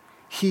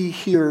 He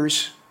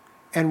hears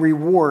and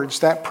rewards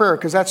that prayer.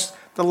 Because that's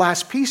the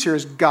last piece here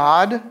is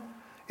God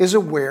is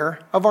aware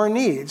of our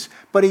needs,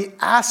 but He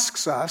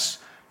asks us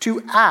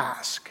to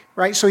ask,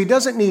 right? So He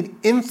doesn't need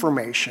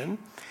information.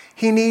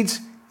 He needs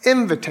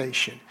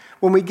invitation.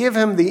 When we give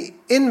Him the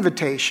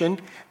invitation,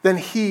 then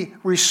He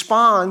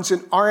responds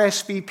and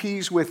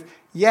RSVPs with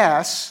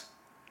yes,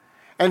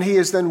 and He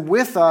is then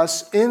with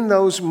us in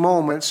those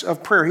moments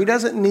of prayer. He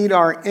doesn't need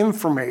our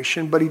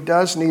information, but He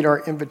does need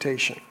our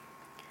invitation.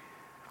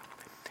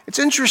 It's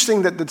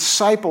interesting that the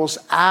disciples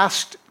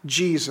asked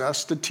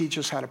Jesus to teach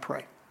us how to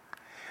pray.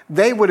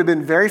 They would have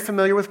been very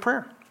familiar with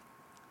prayer.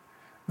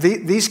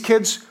 These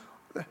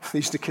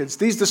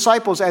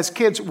disciples as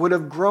kids would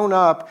have grown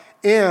up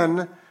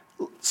in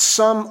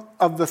some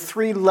of the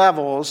 3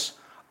 levels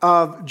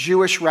of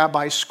Jewish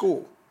rabbi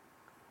school.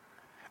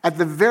 At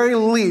the very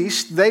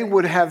least, they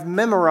would have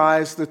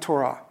memorized the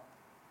Torah.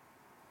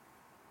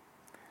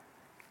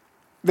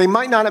 They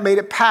might not have made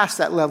it past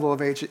that level of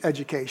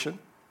education,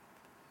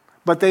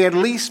 but they at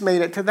least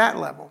made it to that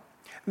level.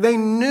 They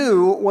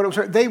knew what it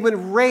was. They were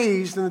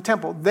raised in the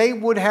temple. They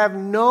would have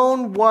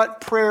known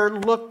what prayer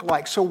looked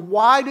like. So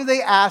why do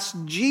they ask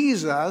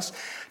Jesus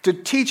to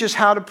teach us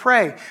how to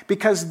pray?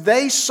 Because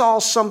they saw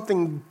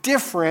something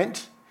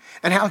different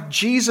in how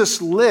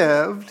Jesus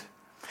lived,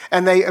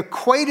 and they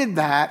equated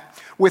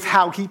that with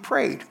how He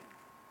prayed.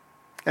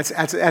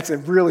 That's a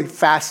really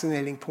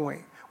fascinating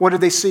point. What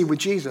did they see with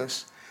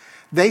Jesus?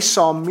 They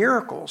saw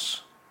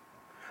miracles.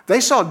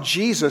 They saw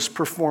Jesus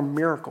perform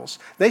miracles.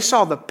 They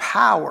saw the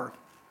power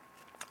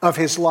of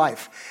His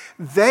life.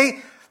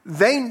 They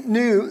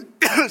knew,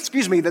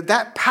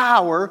 that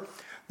power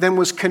then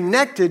was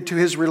connected to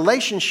His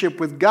relationship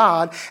with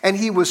God, and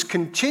He was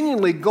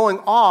continually going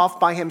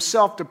off by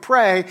Himself to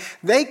pray.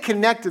 They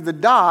connected the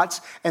dots,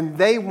 and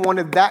they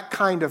wanted that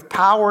kind of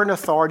power and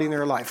authority in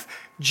their life.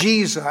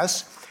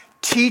 Jesus,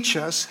 teach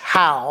us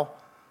how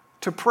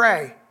to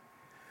pray.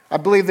 I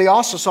believe they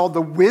also saw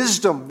the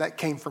wisdom that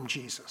came from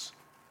Jesus.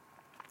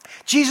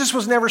 Jesus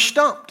was never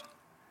stumped.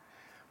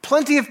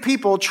 Plenty of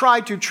people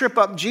tried to trip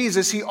up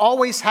Jesus. He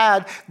always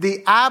had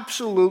the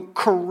absolute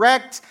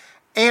correct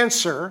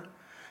answer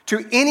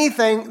to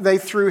anything they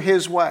threw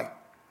His way.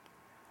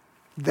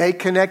 They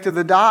connected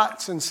the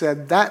dots and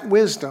said that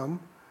wisdom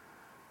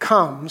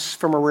comes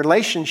from a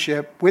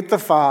relationship with the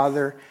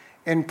Father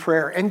in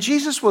prayer. And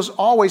Jesus was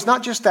always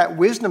not just that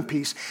wisdom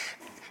piece.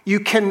 You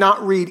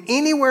cannot read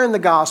anywhere in the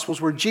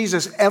Gospels where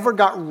Jesus ever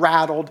got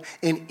rattled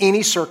in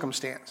any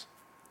circumstance.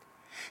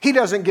 He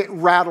doesn't get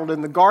rattled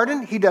in the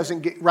garden. He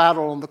doesn't get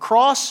rattled on the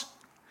cross.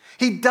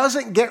 He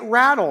doesn't get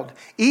rattled,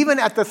 even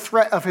at the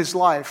threat of His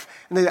life.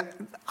 And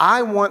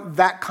I want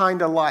that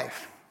kind of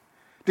life.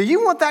 Do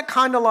you want that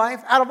kind of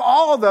life? Out of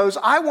all of those,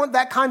 I want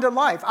that kind of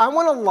life. I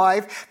want a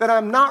life that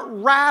I'm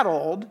not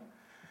rattled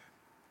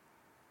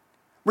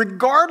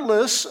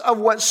regardless of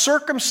what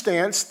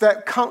circumstance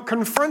that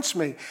confronts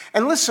me.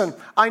 And listen,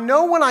 I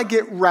know when I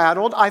get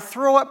rattled, I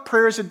throw up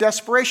prayers of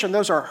desperation.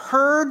 Those are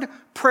heard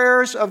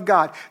prayers of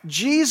God.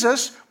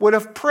 Jesus would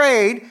have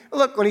prayed.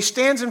 Look, when He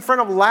stands in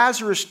front of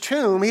Lazarus'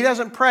 tomb, He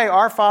doesn't pray,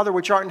 "Our Father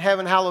which art in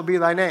heaven, hallowed be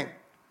thy name."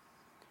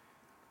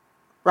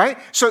 Right?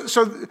 So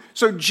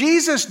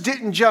Jesus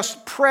didn't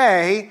just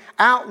pray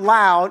out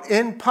loud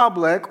in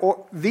public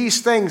or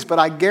these things, but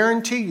I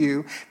guarantee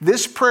you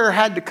this prayer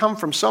had to come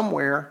from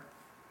somewhere,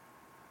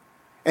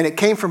 and it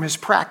came from His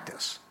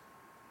practice.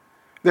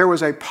 There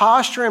was a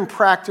posture and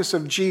practice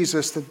of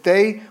Jesus that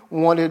they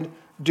wanted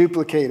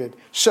duplicated.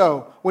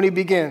 So when He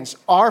begins,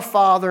 "Our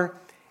Father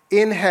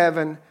in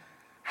heaven,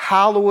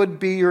 hallowed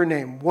be your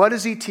name." What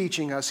is He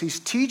teaching us? He's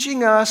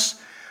teaching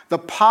us the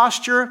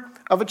posture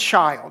of a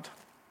child.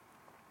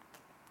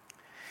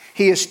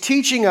 He is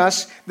teaching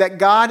us that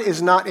God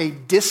is not a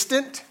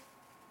distant,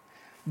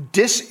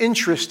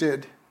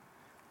 disinterested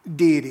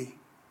deity.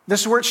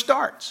 This is where it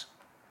starts.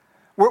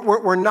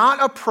 We're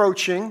not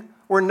approaching.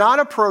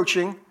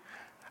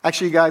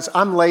 Actually, you guys,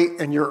 I'm late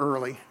and you're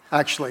early,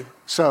 actually.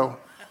 So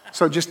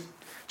just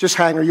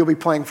hang, or you'll be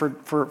playing for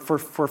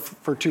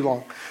too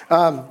long.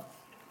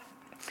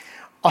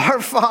 Our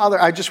Father,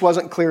 I just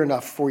wasn't clear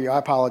enough for you. I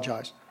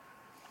apologize.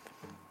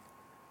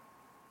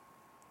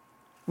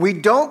 We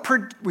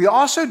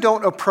also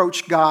don't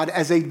approach God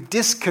as a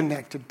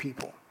disconnected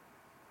people.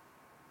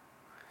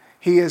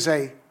 He is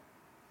a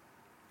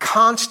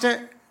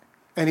constant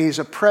and He is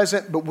a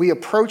present, but we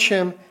approach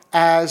Him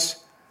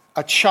as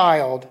a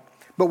child,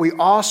 but we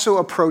also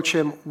approach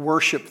Him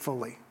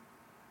worshipfully.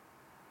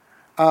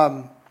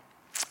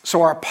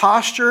 So our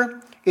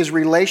posture is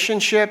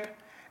relationship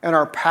and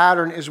our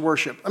pattern is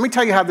worship. Let me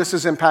tell you how this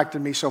has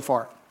impacted me so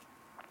far.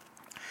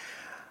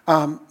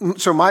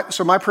 So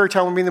my prayer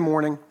time will be in the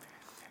morning.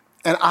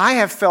 And I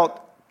have felt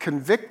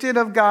convicted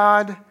of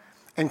God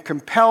and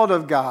compelled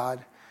of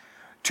God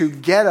to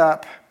get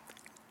up,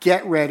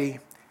 get ready,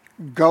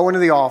 go into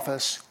the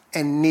office,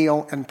 and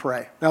kneel and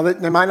pray. Now,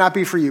 that might not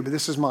be for you, but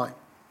this is mine,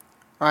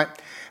 right?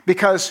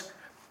 Because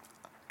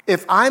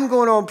if I'm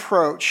going to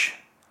approach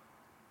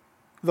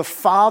the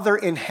Father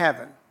in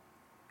heaven,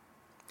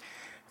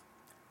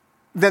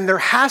 then there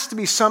has to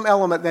be some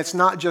element that's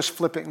not just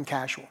flippant and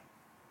casual.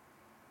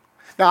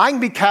 Now, I can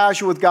be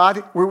casual with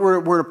God.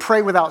 We're to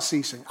pray without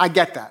ceasing. I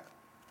get that.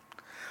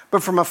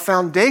 But from a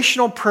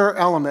foundational prayer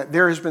element,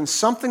 there has been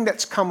something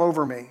that's come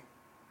over me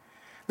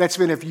that's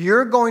been, if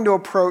you're going to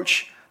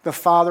approach the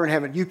Father in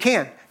heaven, you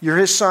can. You're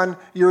his son.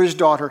 You're his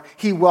daughter.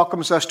 He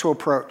welcomes us to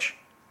approach.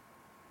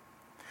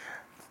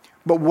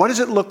 But what does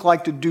it look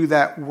like to do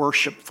that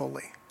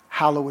worshipfully?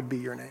 Hallowed be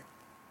your name.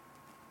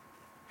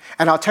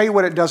 And I'll tell you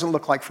what it doesn't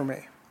look like for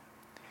me.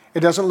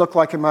 It doesn't look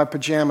like in my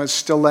pajamas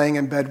still laying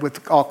in bed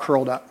with all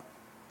curled up,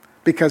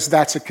 because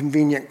that's a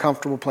convenient,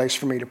 comfortable place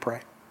for me to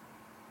pray.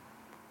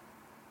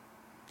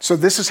 So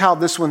this is how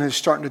this one is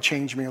starting to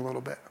change me a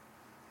little bit.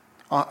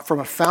 From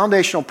a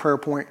foundational prayer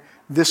point,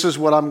 this is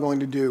what I'm going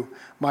to do.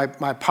 My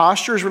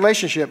posture is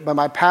relationship, but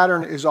my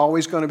pattern is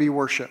always going to be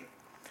worship.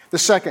 The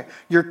second,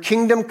 your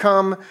kingdom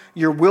come,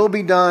 your will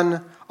be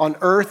done on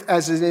earth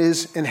as it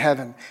is in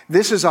heaven.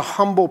 This is a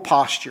humble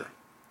posture.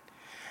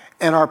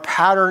 And our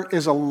pattern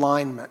is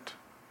alignment.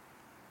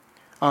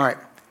 All right,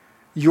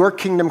 your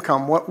kingdom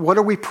come. What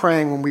are we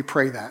praying when we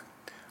pray that?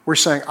 We're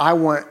saying, I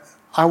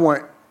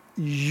want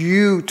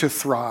you to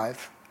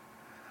thrive.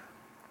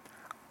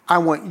 I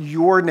want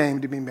your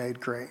name to be made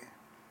great.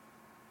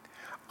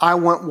 I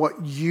want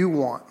what you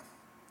want.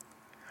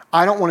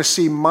 I don't want to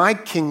see my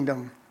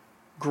kingdom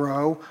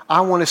grow.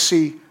 I want to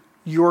see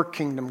your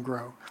kingdom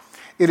grow.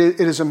 It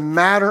is a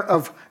matter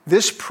of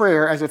this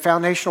prayer as a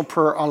foundational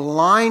prayer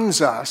aligns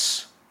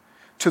us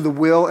to the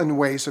will and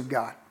ways of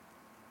God.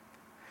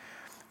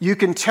 You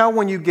can tell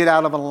when you get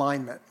out of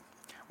alignment.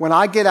 When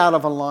I get out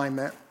of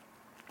alignment,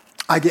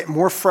 I get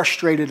more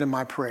frustrated in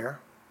my prayer.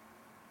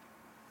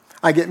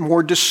 I get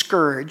more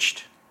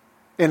discouraged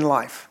in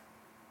life.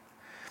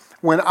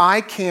 When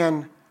I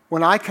can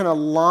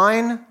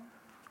align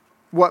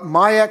what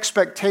my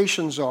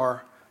expectations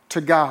are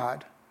to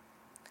God,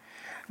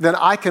 then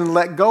I can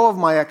let go of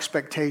my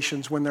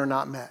expectations when they're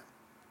not met.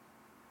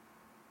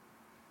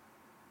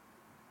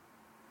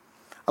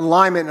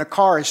 Alignment in a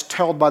car is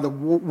told by the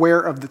wear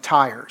of the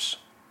tires.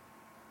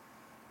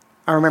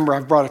 I remember I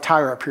brought a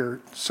tire up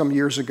here some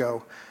years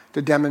ago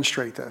to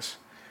demonstrate this.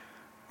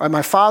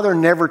 My father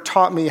never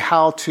taught me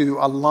how to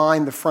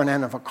align the front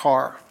end of a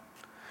car,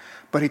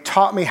 but he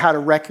taught me how to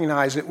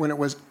recognize it when it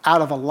was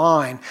out of a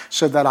line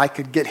so that I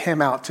could get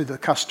him out to the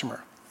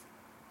customer.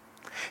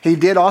 He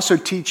did also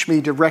teach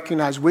me to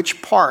recognize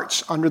which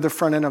parts under the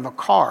front end of a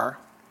car,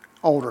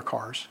 older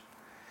cars,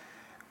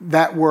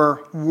 that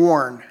were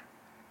worn,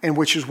 and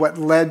which is what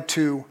led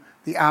to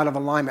the out of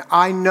alignment.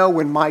 I know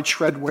when my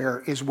tread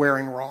wear is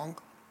wearing wrong.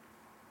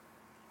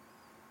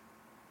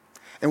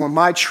 And when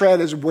my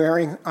tread is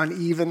wearing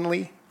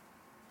unevenly,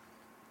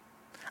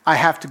 I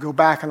have to go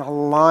back and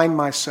align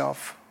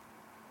myself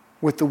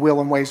with the will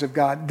and ways of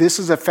God. This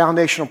is a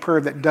foundational prayer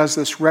that does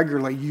this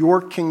regularly.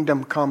 Your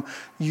kingdom come,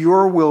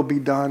 your will be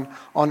done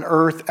on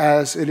earth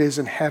as it is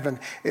in heaven.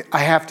 I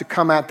have to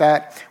come at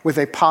that with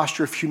a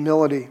posture of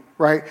humility,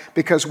 right?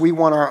 Because we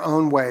want our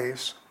own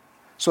ways.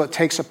 So it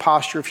takes a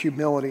posture of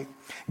humility.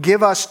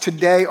 Give us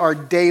today our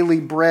daily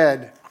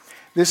bread.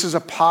 This is a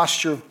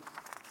posture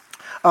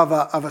of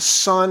a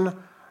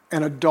son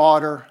and a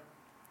daughter,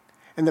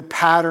 and the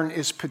pattern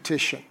is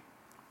petition.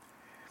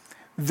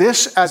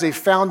 This, as a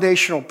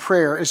foundational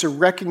prayer, is a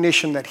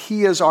recognition that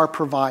He is our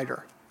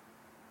provider.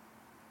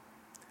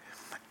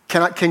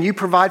 Can you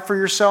provide for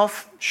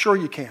yourself? Sure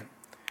you can.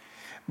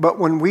 But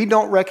when we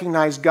don't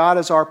recognize God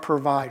as our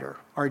provider,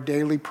 our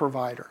daily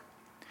provider,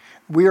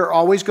 we are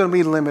always going to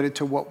be limited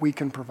to what we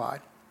can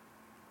provide.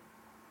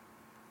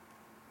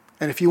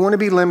 And if you want to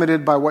be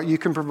limited by what you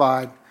can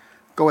provide,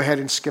 go ahead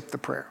and skip the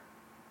prayer.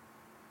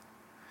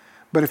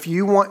 But if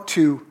you want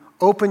to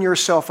open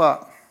yourself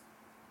up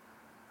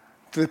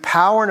to the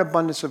power and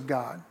abundance of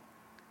God,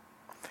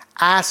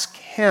 ask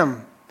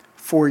Him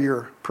for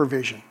your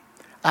provision.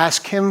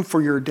 Ask Him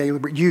for your daily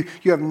bread. You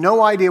have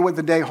no idea what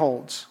the day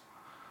holds.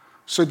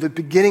 So the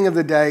beginning of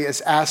the day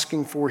is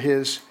asking for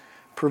His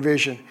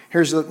provision.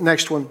 Here's the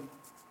next one.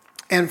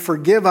 And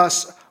forgive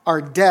us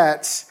our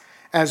debts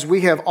as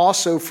we have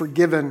also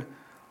forgiven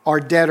our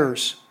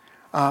debtors.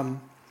 I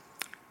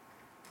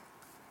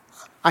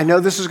know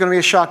this is going to be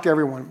a shock to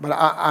everyone, but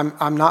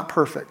I'm not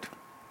perfect.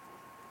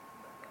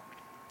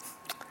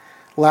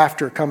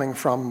 Laughter coming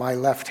from my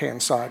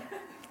left-hand side.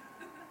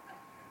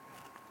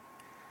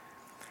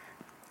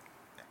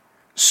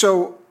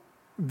 So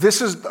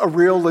this is a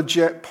real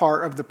legit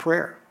part of the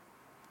prayer.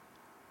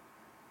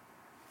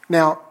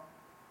 Now,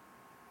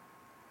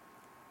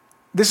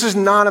 this is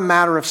not a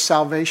matter of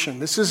salvation.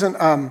 This isn't,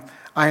 I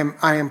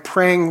am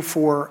praying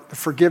for the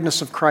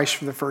forgiveness of Christ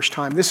for the first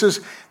time. This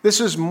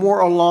is more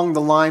along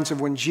the lines of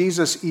when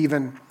Jesus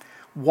even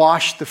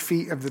washed the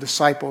feet of the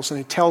disciples, and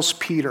he tells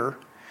Peter,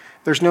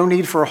 there's no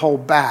need for a whole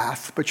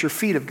bath, but your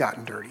feet have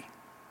gotten dirty.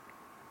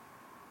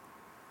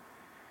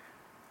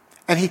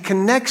 And he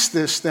connects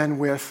this then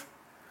with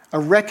a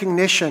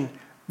recognition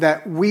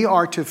that we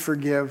are to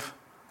forgive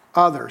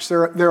others.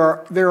 There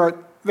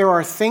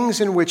are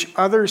things in which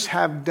others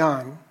have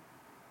done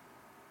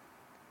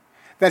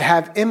that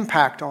have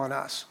impact on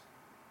us.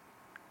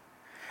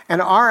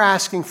 And our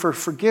asking for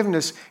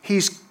forgiveness,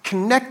 he's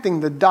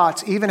connecting the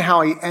dots, even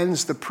how he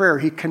ends the prayer.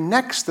 He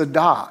connects the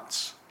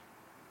dots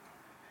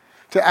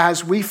to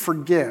as we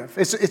forgive.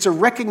 It's a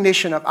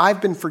recognition of,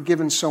 I've been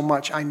forgiven so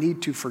much, I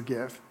need to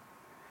forgive.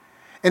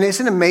 And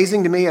isn't it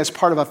amazing to me, as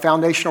part of a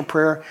foundational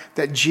prayer,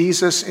 that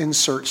Jesus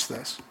inserts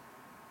this?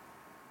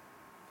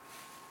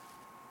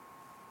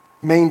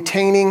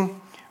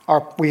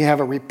 We have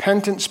a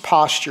repentance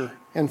posture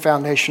in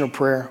foundational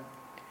prayer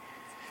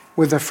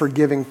with a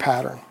forgiving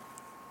pattern.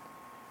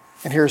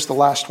 And here's the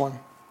last one.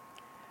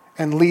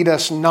 And lead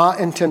us not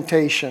in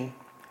temptation,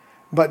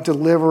 but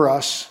deliver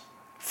us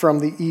from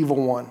the evil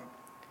one.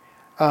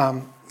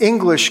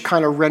 English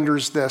kind of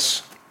renders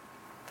this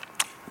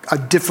a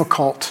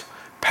difficult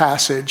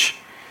passage.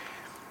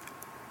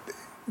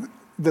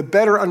 The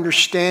better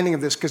understanding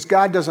of this, because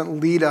God doesn't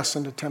lead us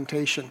into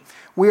temptation.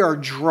 We are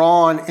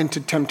drawn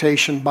into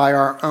temptation by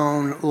our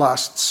own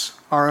lusts,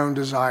 our own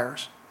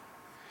desires.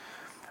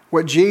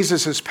 What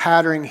Jesus is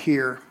patterning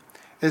here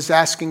is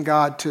asking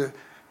God to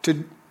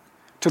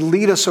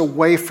lead us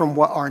away from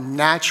what our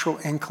natural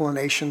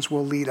inclinations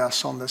will lead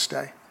us on this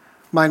day.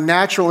 My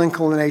natural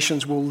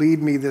inclinations will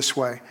lead me this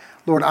way.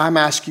 Lord, I'm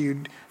asking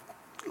you,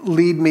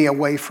 lead me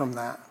away from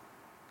that.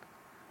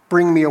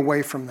 Bring me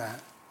away from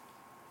that.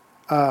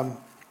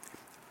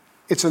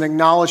 It's an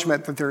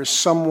acknowledgement that there is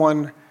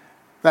someone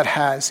that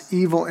has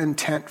evil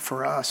intent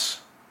for us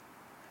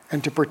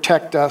and to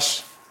protect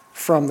us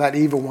from that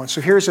evil one.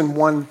 So here's in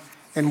one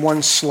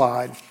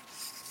slide.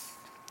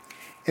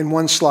 In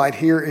one slide,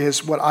 here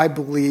is what I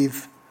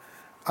believe,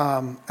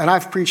 and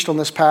I've preached on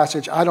this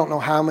passage, I don't know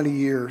how many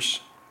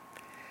years,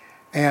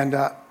 and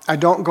I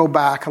don't go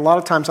back. A lot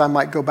of times I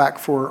might go back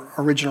for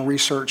original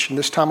research, and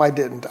this time I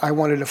didn't. I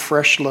wanted a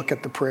fresh look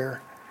at the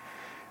prayer.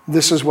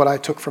 This is what I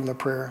took from the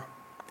prayer.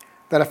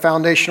 That a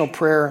foundational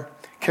prayer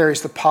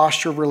carries the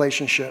posture of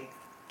relationship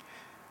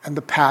and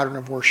the pattern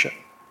of worship.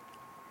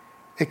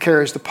 It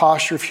carries the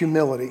posture of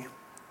humility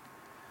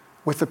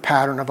with the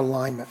pattern of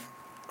alignment.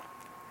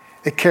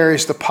 It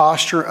carries the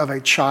posture of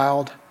a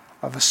child,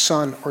 of a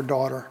son or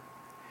daughter.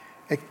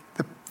 It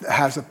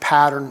has a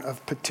pattern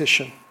of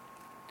petition.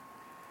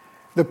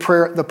 The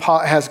prayer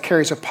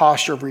carries a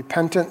posture of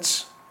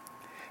repentance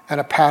and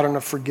a pattern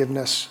of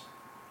forgiveness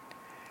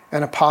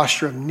and a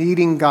posture of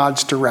needing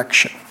God's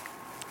direction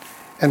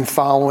and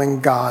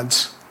following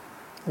God's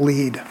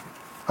lead.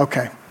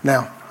 Okay,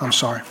 now, I'm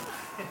sorry.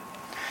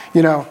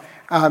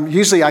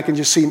 Usually I can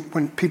just see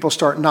when people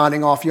start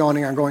nodding off,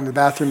 yawning, or going to the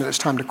bathroom that it's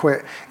time to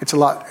quit. It's a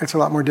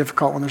lot more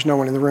difficult when there's no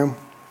one in the room.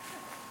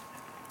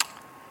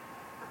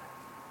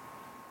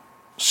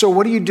 So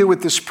what do you do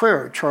with this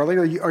prayer,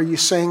 Charlie? Are you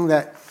saying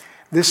that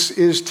this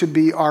is to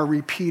be our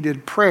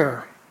repeated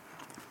prayer?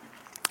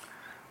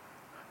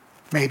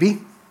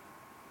 Maybe.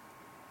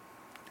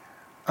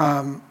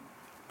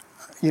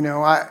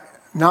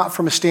 Not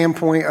from a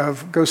standpoint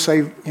of go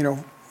say,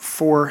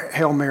 4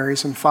 Hail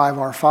Marys and 5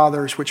 Our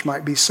Fathers, which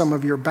might be some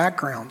of your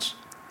backgrounds.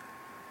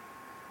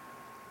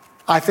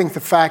 I think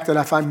the fact that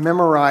if I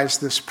memorize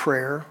this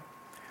prayer,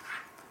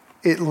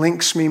 it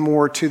links me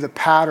more to the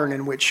pattern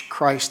in which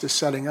Christ is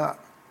setting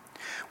up.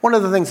 One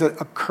of the things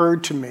that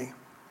occurred to me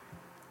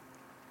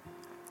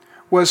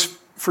was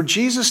for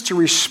Jesus to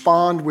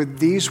respond with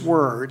these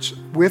words,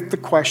 with the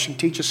question,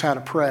 teach us how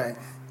to pray.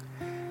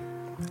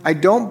 I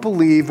don't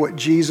believe what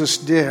Jesus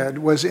did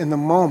was in the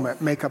moment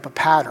make up a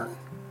pattern.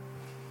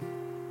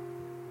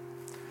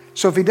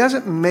 So if he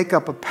doesn't make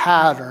up a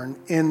pattern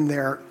in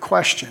their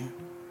question,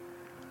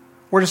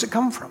 where does it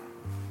come from?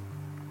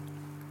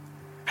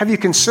 Have you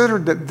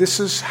considered that this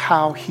is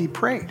how he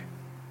prayed?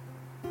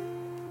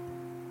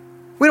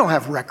 We don't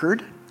have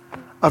record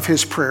of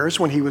his prayers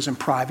when he was in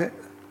private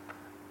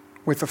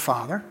with the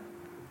Father.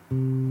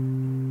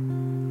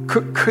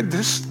 Could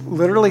this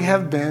literally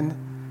have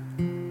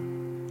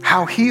been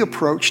how he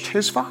approached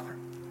his Father?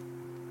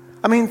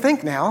 I mean,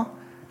 think now.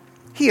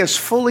 He is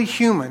fully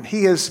human.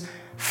 He is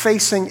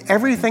facing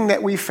everything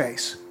that we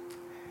face.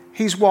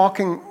 He's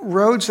walking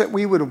roads that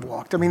we would have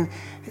walked. I mean,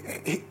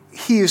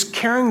 he is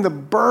carrying the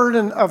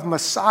burden of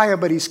Messiah,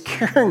 but he's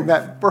carrying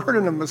that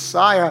burden of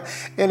Messiah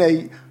in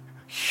a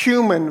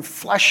human,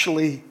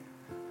 fleshly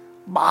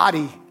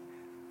body,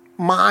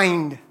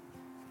 mind.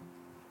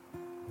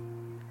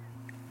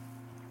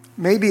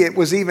 Maybe it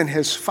was even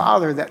his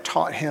Father that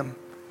taught him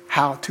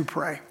how to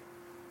pray.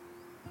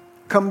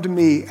 Come to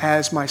me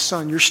as my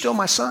son. You're still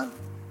my son.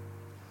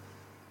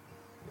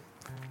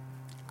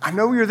 I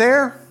know you're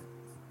there,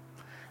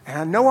 and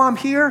I know I'm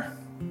here,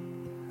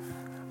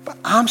 but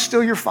I'm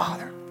still your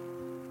Father.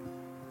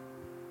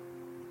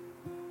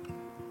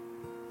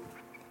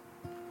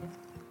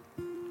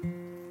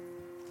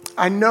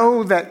 I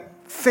know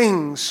that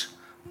things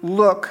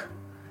look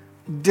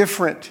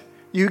different.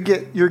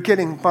 You're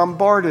getting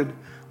bombarded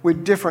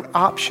with different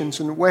options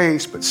and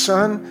ways. But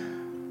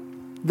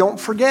son, don't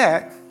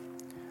forget,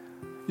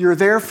 you're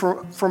there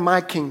for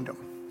my kingdom.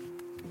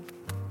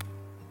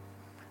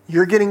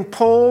 You're getting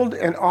pulled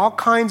in all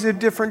kinds of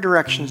different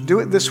directions. Do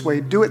it this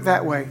way, do it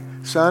that way.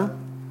 Son,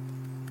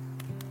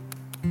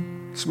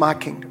 it's my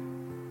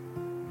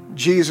kingdom.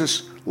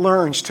 Jesus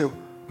learns to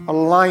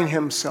align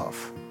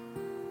himself.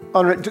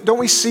 Don't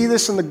we see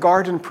this in the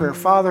garden prayer?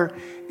 Father,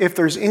 if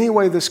there's any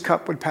way this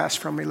cup would pass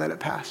from me, let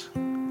it pass.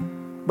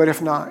 But if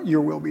not,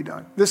 your will be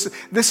done. This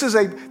is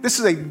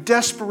a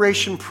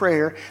desperation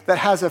prayer that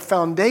has a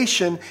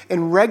foundation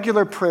in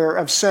regular prayer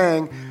of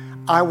saying,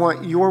 I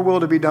want your will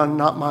to be done,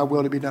 not my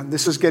will to be done.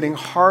 This is getting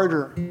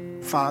harder,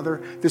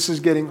 Father. This is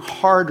getting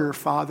harder,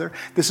 Father.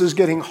 This is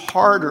getting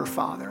harder,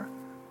 Father.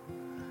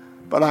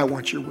 But I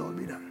want your will to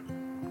be done.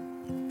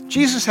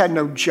 Jesus had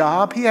no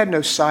job. He had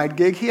no side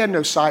gig. He had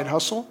no side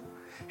hustle.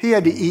 He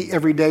had to eat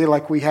every day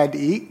like we had to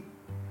eat.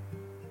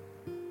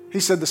 He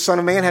said the Son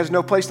of Man has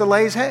no place to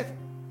lay his head.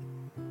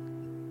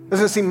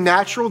 Doesn't it seem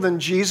natural? Then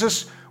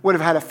Jesus would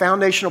have had a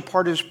foundational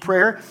part of his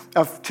prayer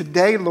of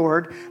today,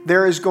 Lord,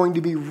 there is going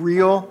to be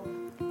real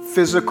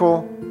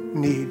physical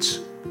needs.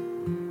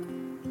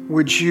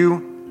 Would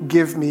you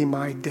give me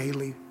my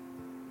daily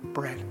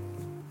bread?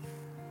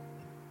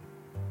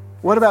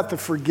 What about the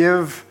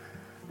forgive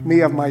me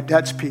of my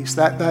debts piece?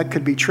 That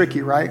could be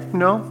tricky, right?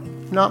 No,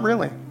 not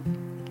really.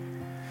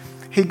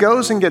 He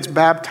goes and gets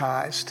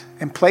baptized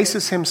and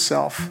places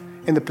himself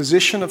in the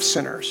position of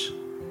sinners,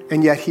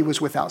 and yet he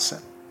was without sin.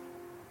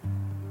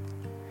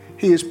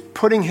 He is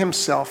putting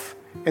himself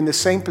in the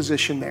same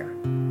position there.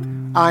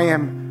 I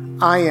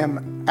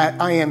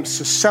am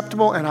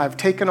susceptible, and I've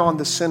taken on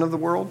the sin of the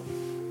world.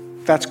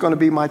 That's going to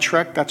be my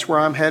trek. That's where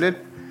I'm headed.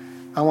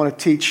 I want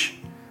to teach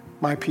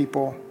my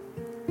people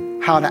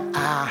how to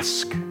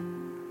ask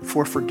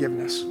for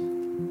forgiveness.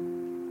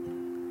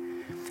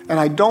 And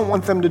I don't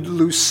want them to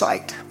lose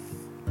sight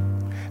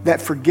that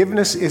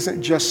forgiveness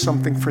isn't just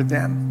something for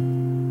them.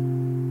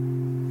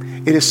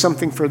 It is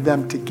something for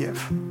them to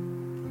give.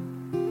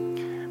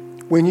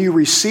 When you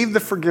receive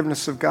the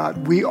forgiveness of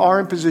God, we are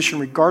in position,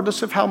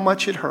 regardless of how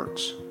much it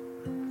hurts.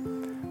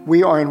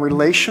 We're in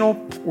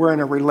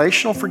a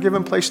relational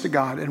forgiven place to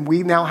God, and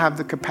we now have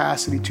the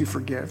capacity to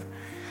forgive.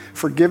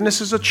 Forgiveness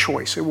is a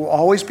choice. It will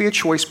always be a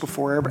choice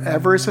before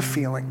ever is a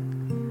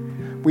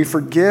feeling. We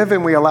forgive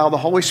and we allow the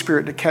Holy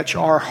Spirit to catch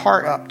our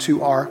heart up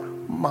to our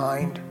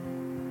mind.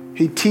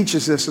 He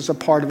teaches this as a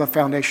part of a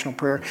foundational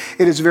prayer.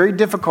 It is very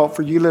difficult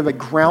for you to live a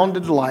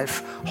grounded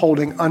life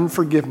holding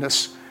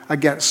unforgiveness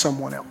against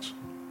someone else.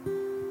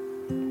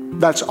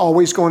 That's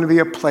always going to be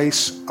a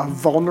place of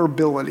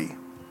vulnerability.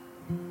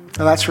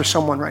 And that's for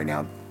someone right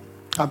now.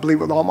 I believe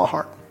with all my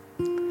heart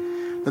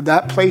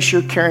that place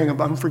you're carrying of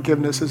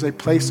unforgiveness is a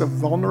place of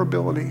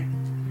vulnerability.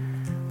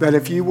 That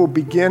if you will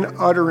begin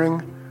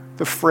uttering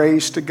the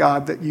phrase to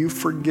God that you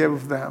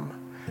forgive them,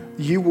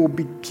 you'll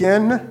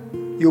begin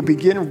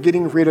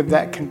getting rid of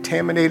that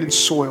contaminated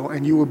soil,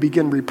 and you will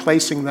begin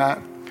replacing that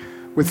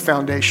with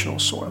foundational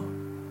soil.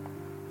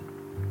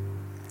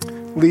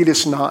 Lead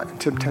us not in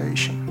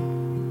temptation,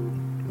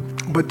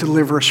 but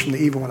deliver us from the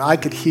evil one. I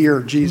could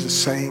hear Jesus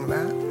saying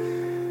that.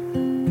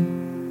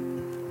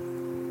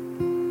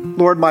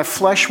 Lord, my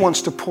flesh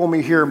wants to pull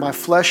me here. My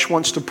flesh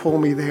wants to pull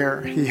me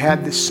there. He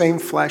had the same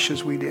flesh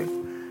as we did.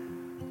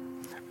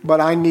 But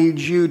I need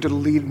you to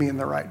lead me in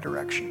the right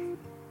direction.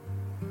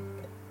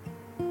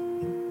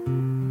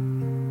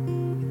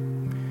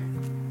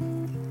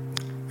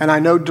 And I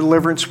know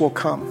deliverance will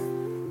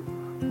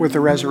come with the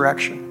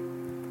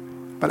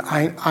resurrection. But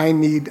I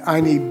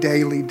need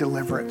daily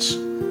deliverance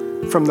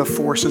from the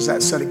forces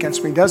that set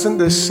against me. Doesn't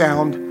this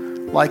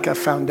sound like a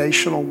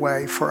foundational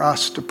way for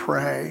us to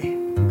pray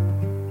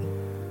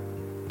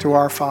to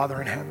our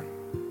Father in heaven?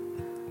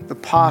 The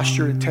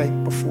posture to take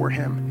before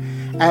him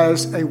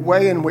as a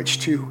way in which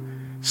to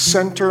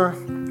center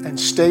and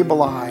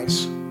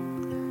stabilize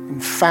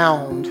and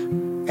found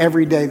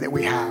every day that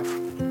we have.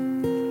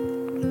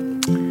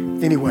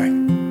 Anyway,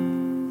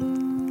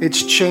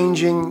 it's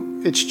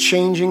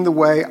changing the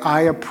way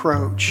I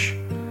approach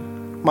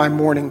my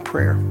morning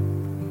prayer.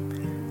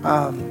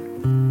 I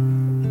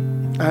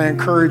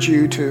encourage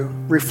you to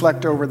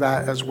reflect over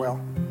that as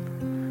well.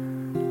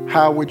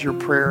 How would your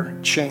prayer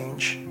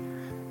change?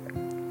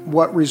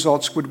 What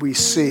results would we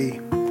see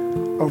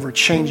over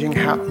changing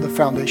the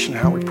foundation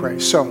of how we pray?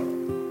 So,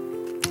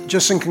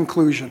 just in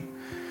conclusion,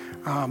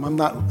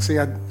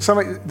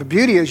 the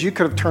beauty is you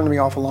could have turned me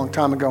off a long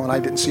time ago and I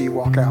didn't see you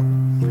walk out.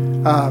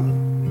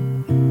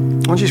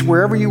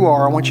 Wherever you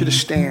are, I want you to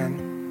stand.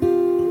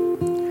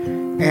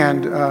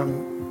 And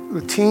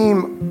the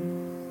team,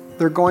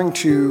 they're going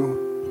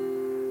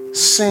to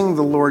sing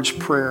the Lord's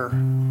Prayer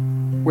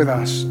with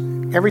us.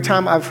 Every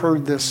time I've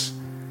heard this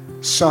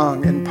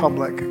sung in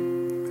public,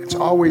 it's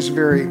always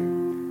very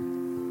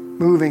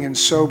moving and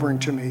sobering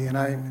to me. And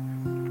I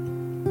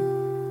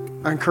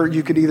encourage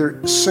you could either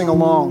sing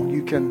along,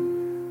 you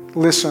can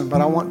listen,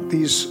 but I want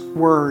these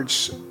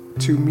words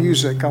to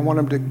music. I want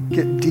them to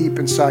get deep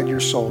inside your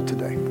soul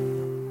today.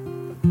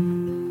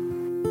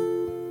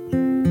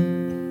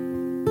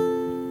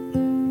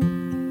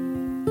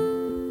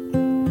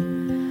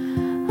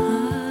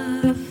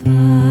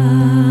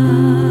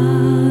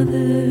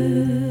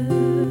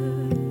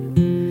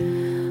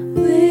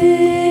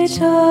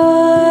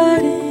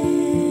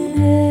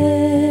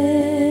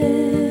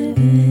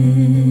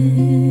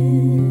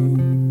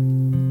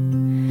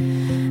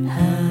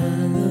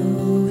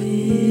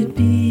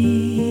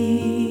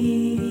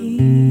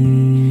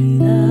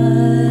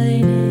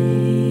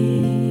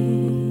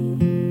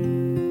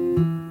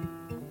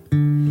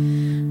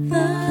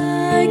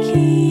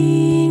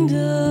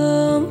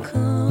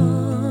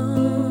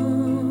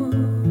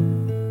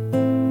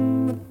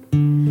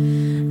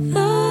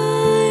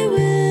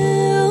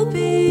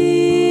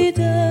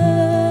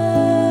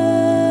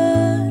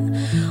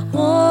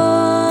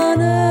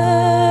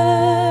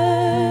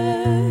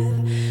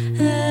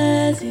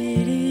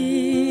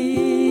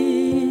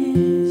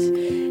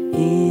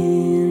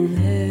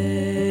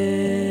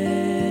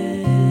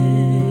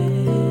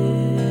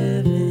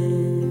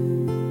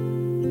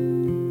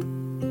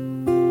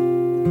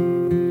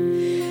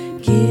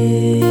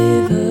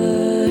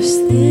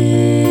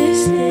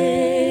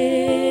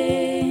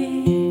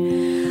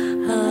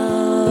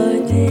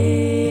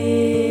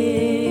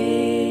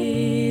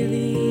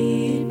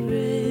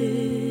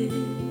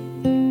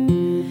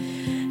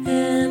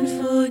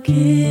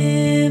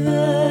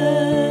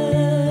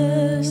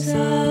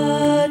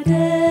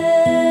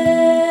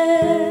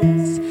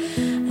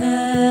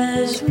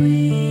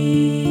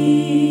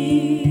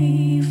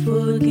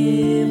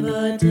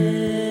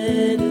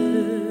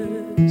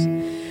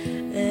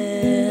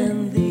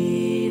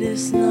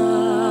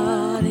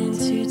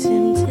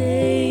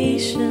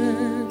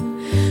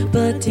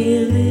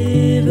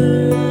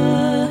 Deliver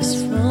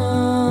us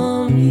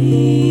from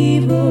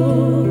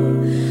evil,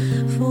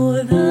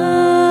 for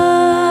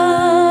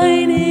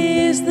thine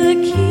is the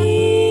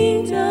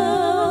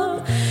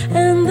kingdom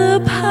and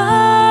the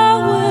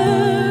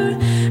power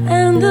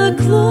and the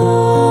glory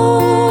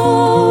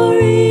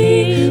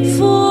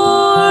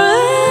forever.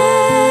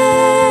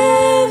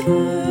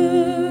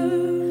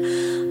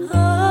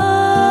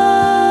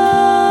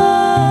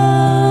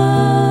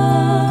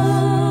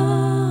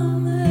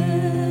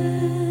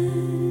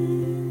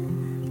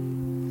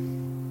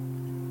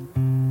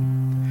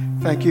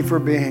 Thank you for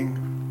being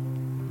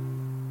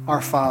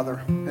our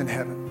Father in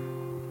heaven.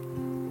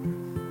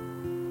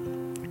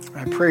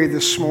 I pray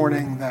this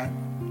morning that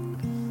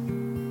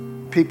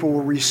people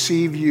will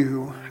receive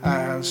you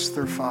as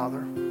their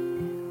Father.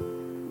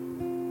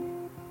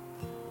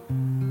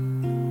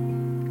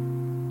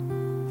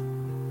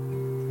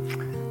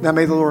 Now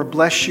may the Lord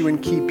bless you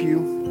and keep you.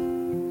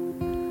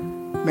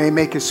 May He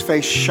make His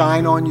face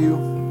shine on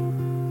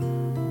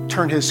you,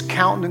 turn His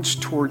countenance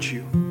towards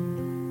you,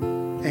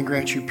 and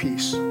grant you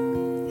peace.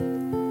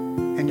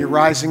 And you're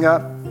rising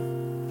up,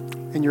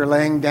 and you're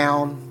laying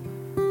down,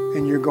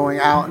 and you're going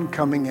out and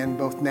coming in,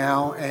 both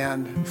now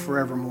and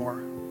forevermore.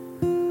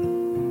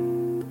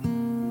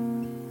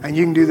 And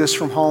you can do this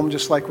from home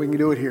just like we can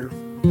do it here.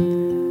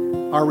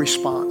 Our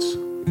response.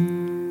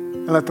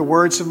 And let the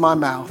words of my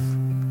mouth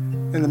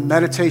and the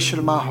meditation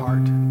of my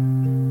heart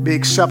be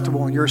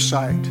acceptable in your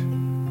sight,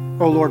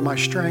 O Lord, my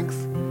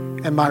strength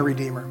and my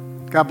Redeemer.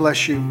 God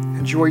bless you.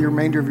 Enjoy your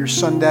remainder of your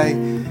Sunday.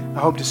 I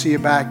hope to see you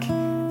back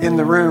in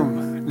the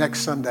room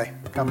next Sunday.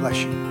 God bless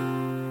you.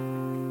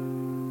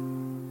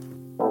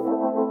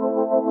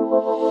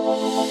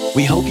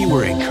 We hope you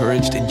were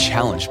encouraged and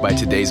challenged by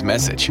today's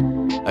message.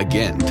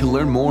 Again, to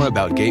learn more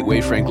about Gateway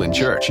Franklin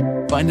Church,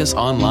 find us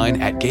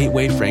online at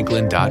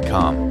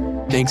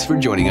gatewayfranklin.com. Thanks for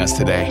joining us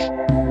today.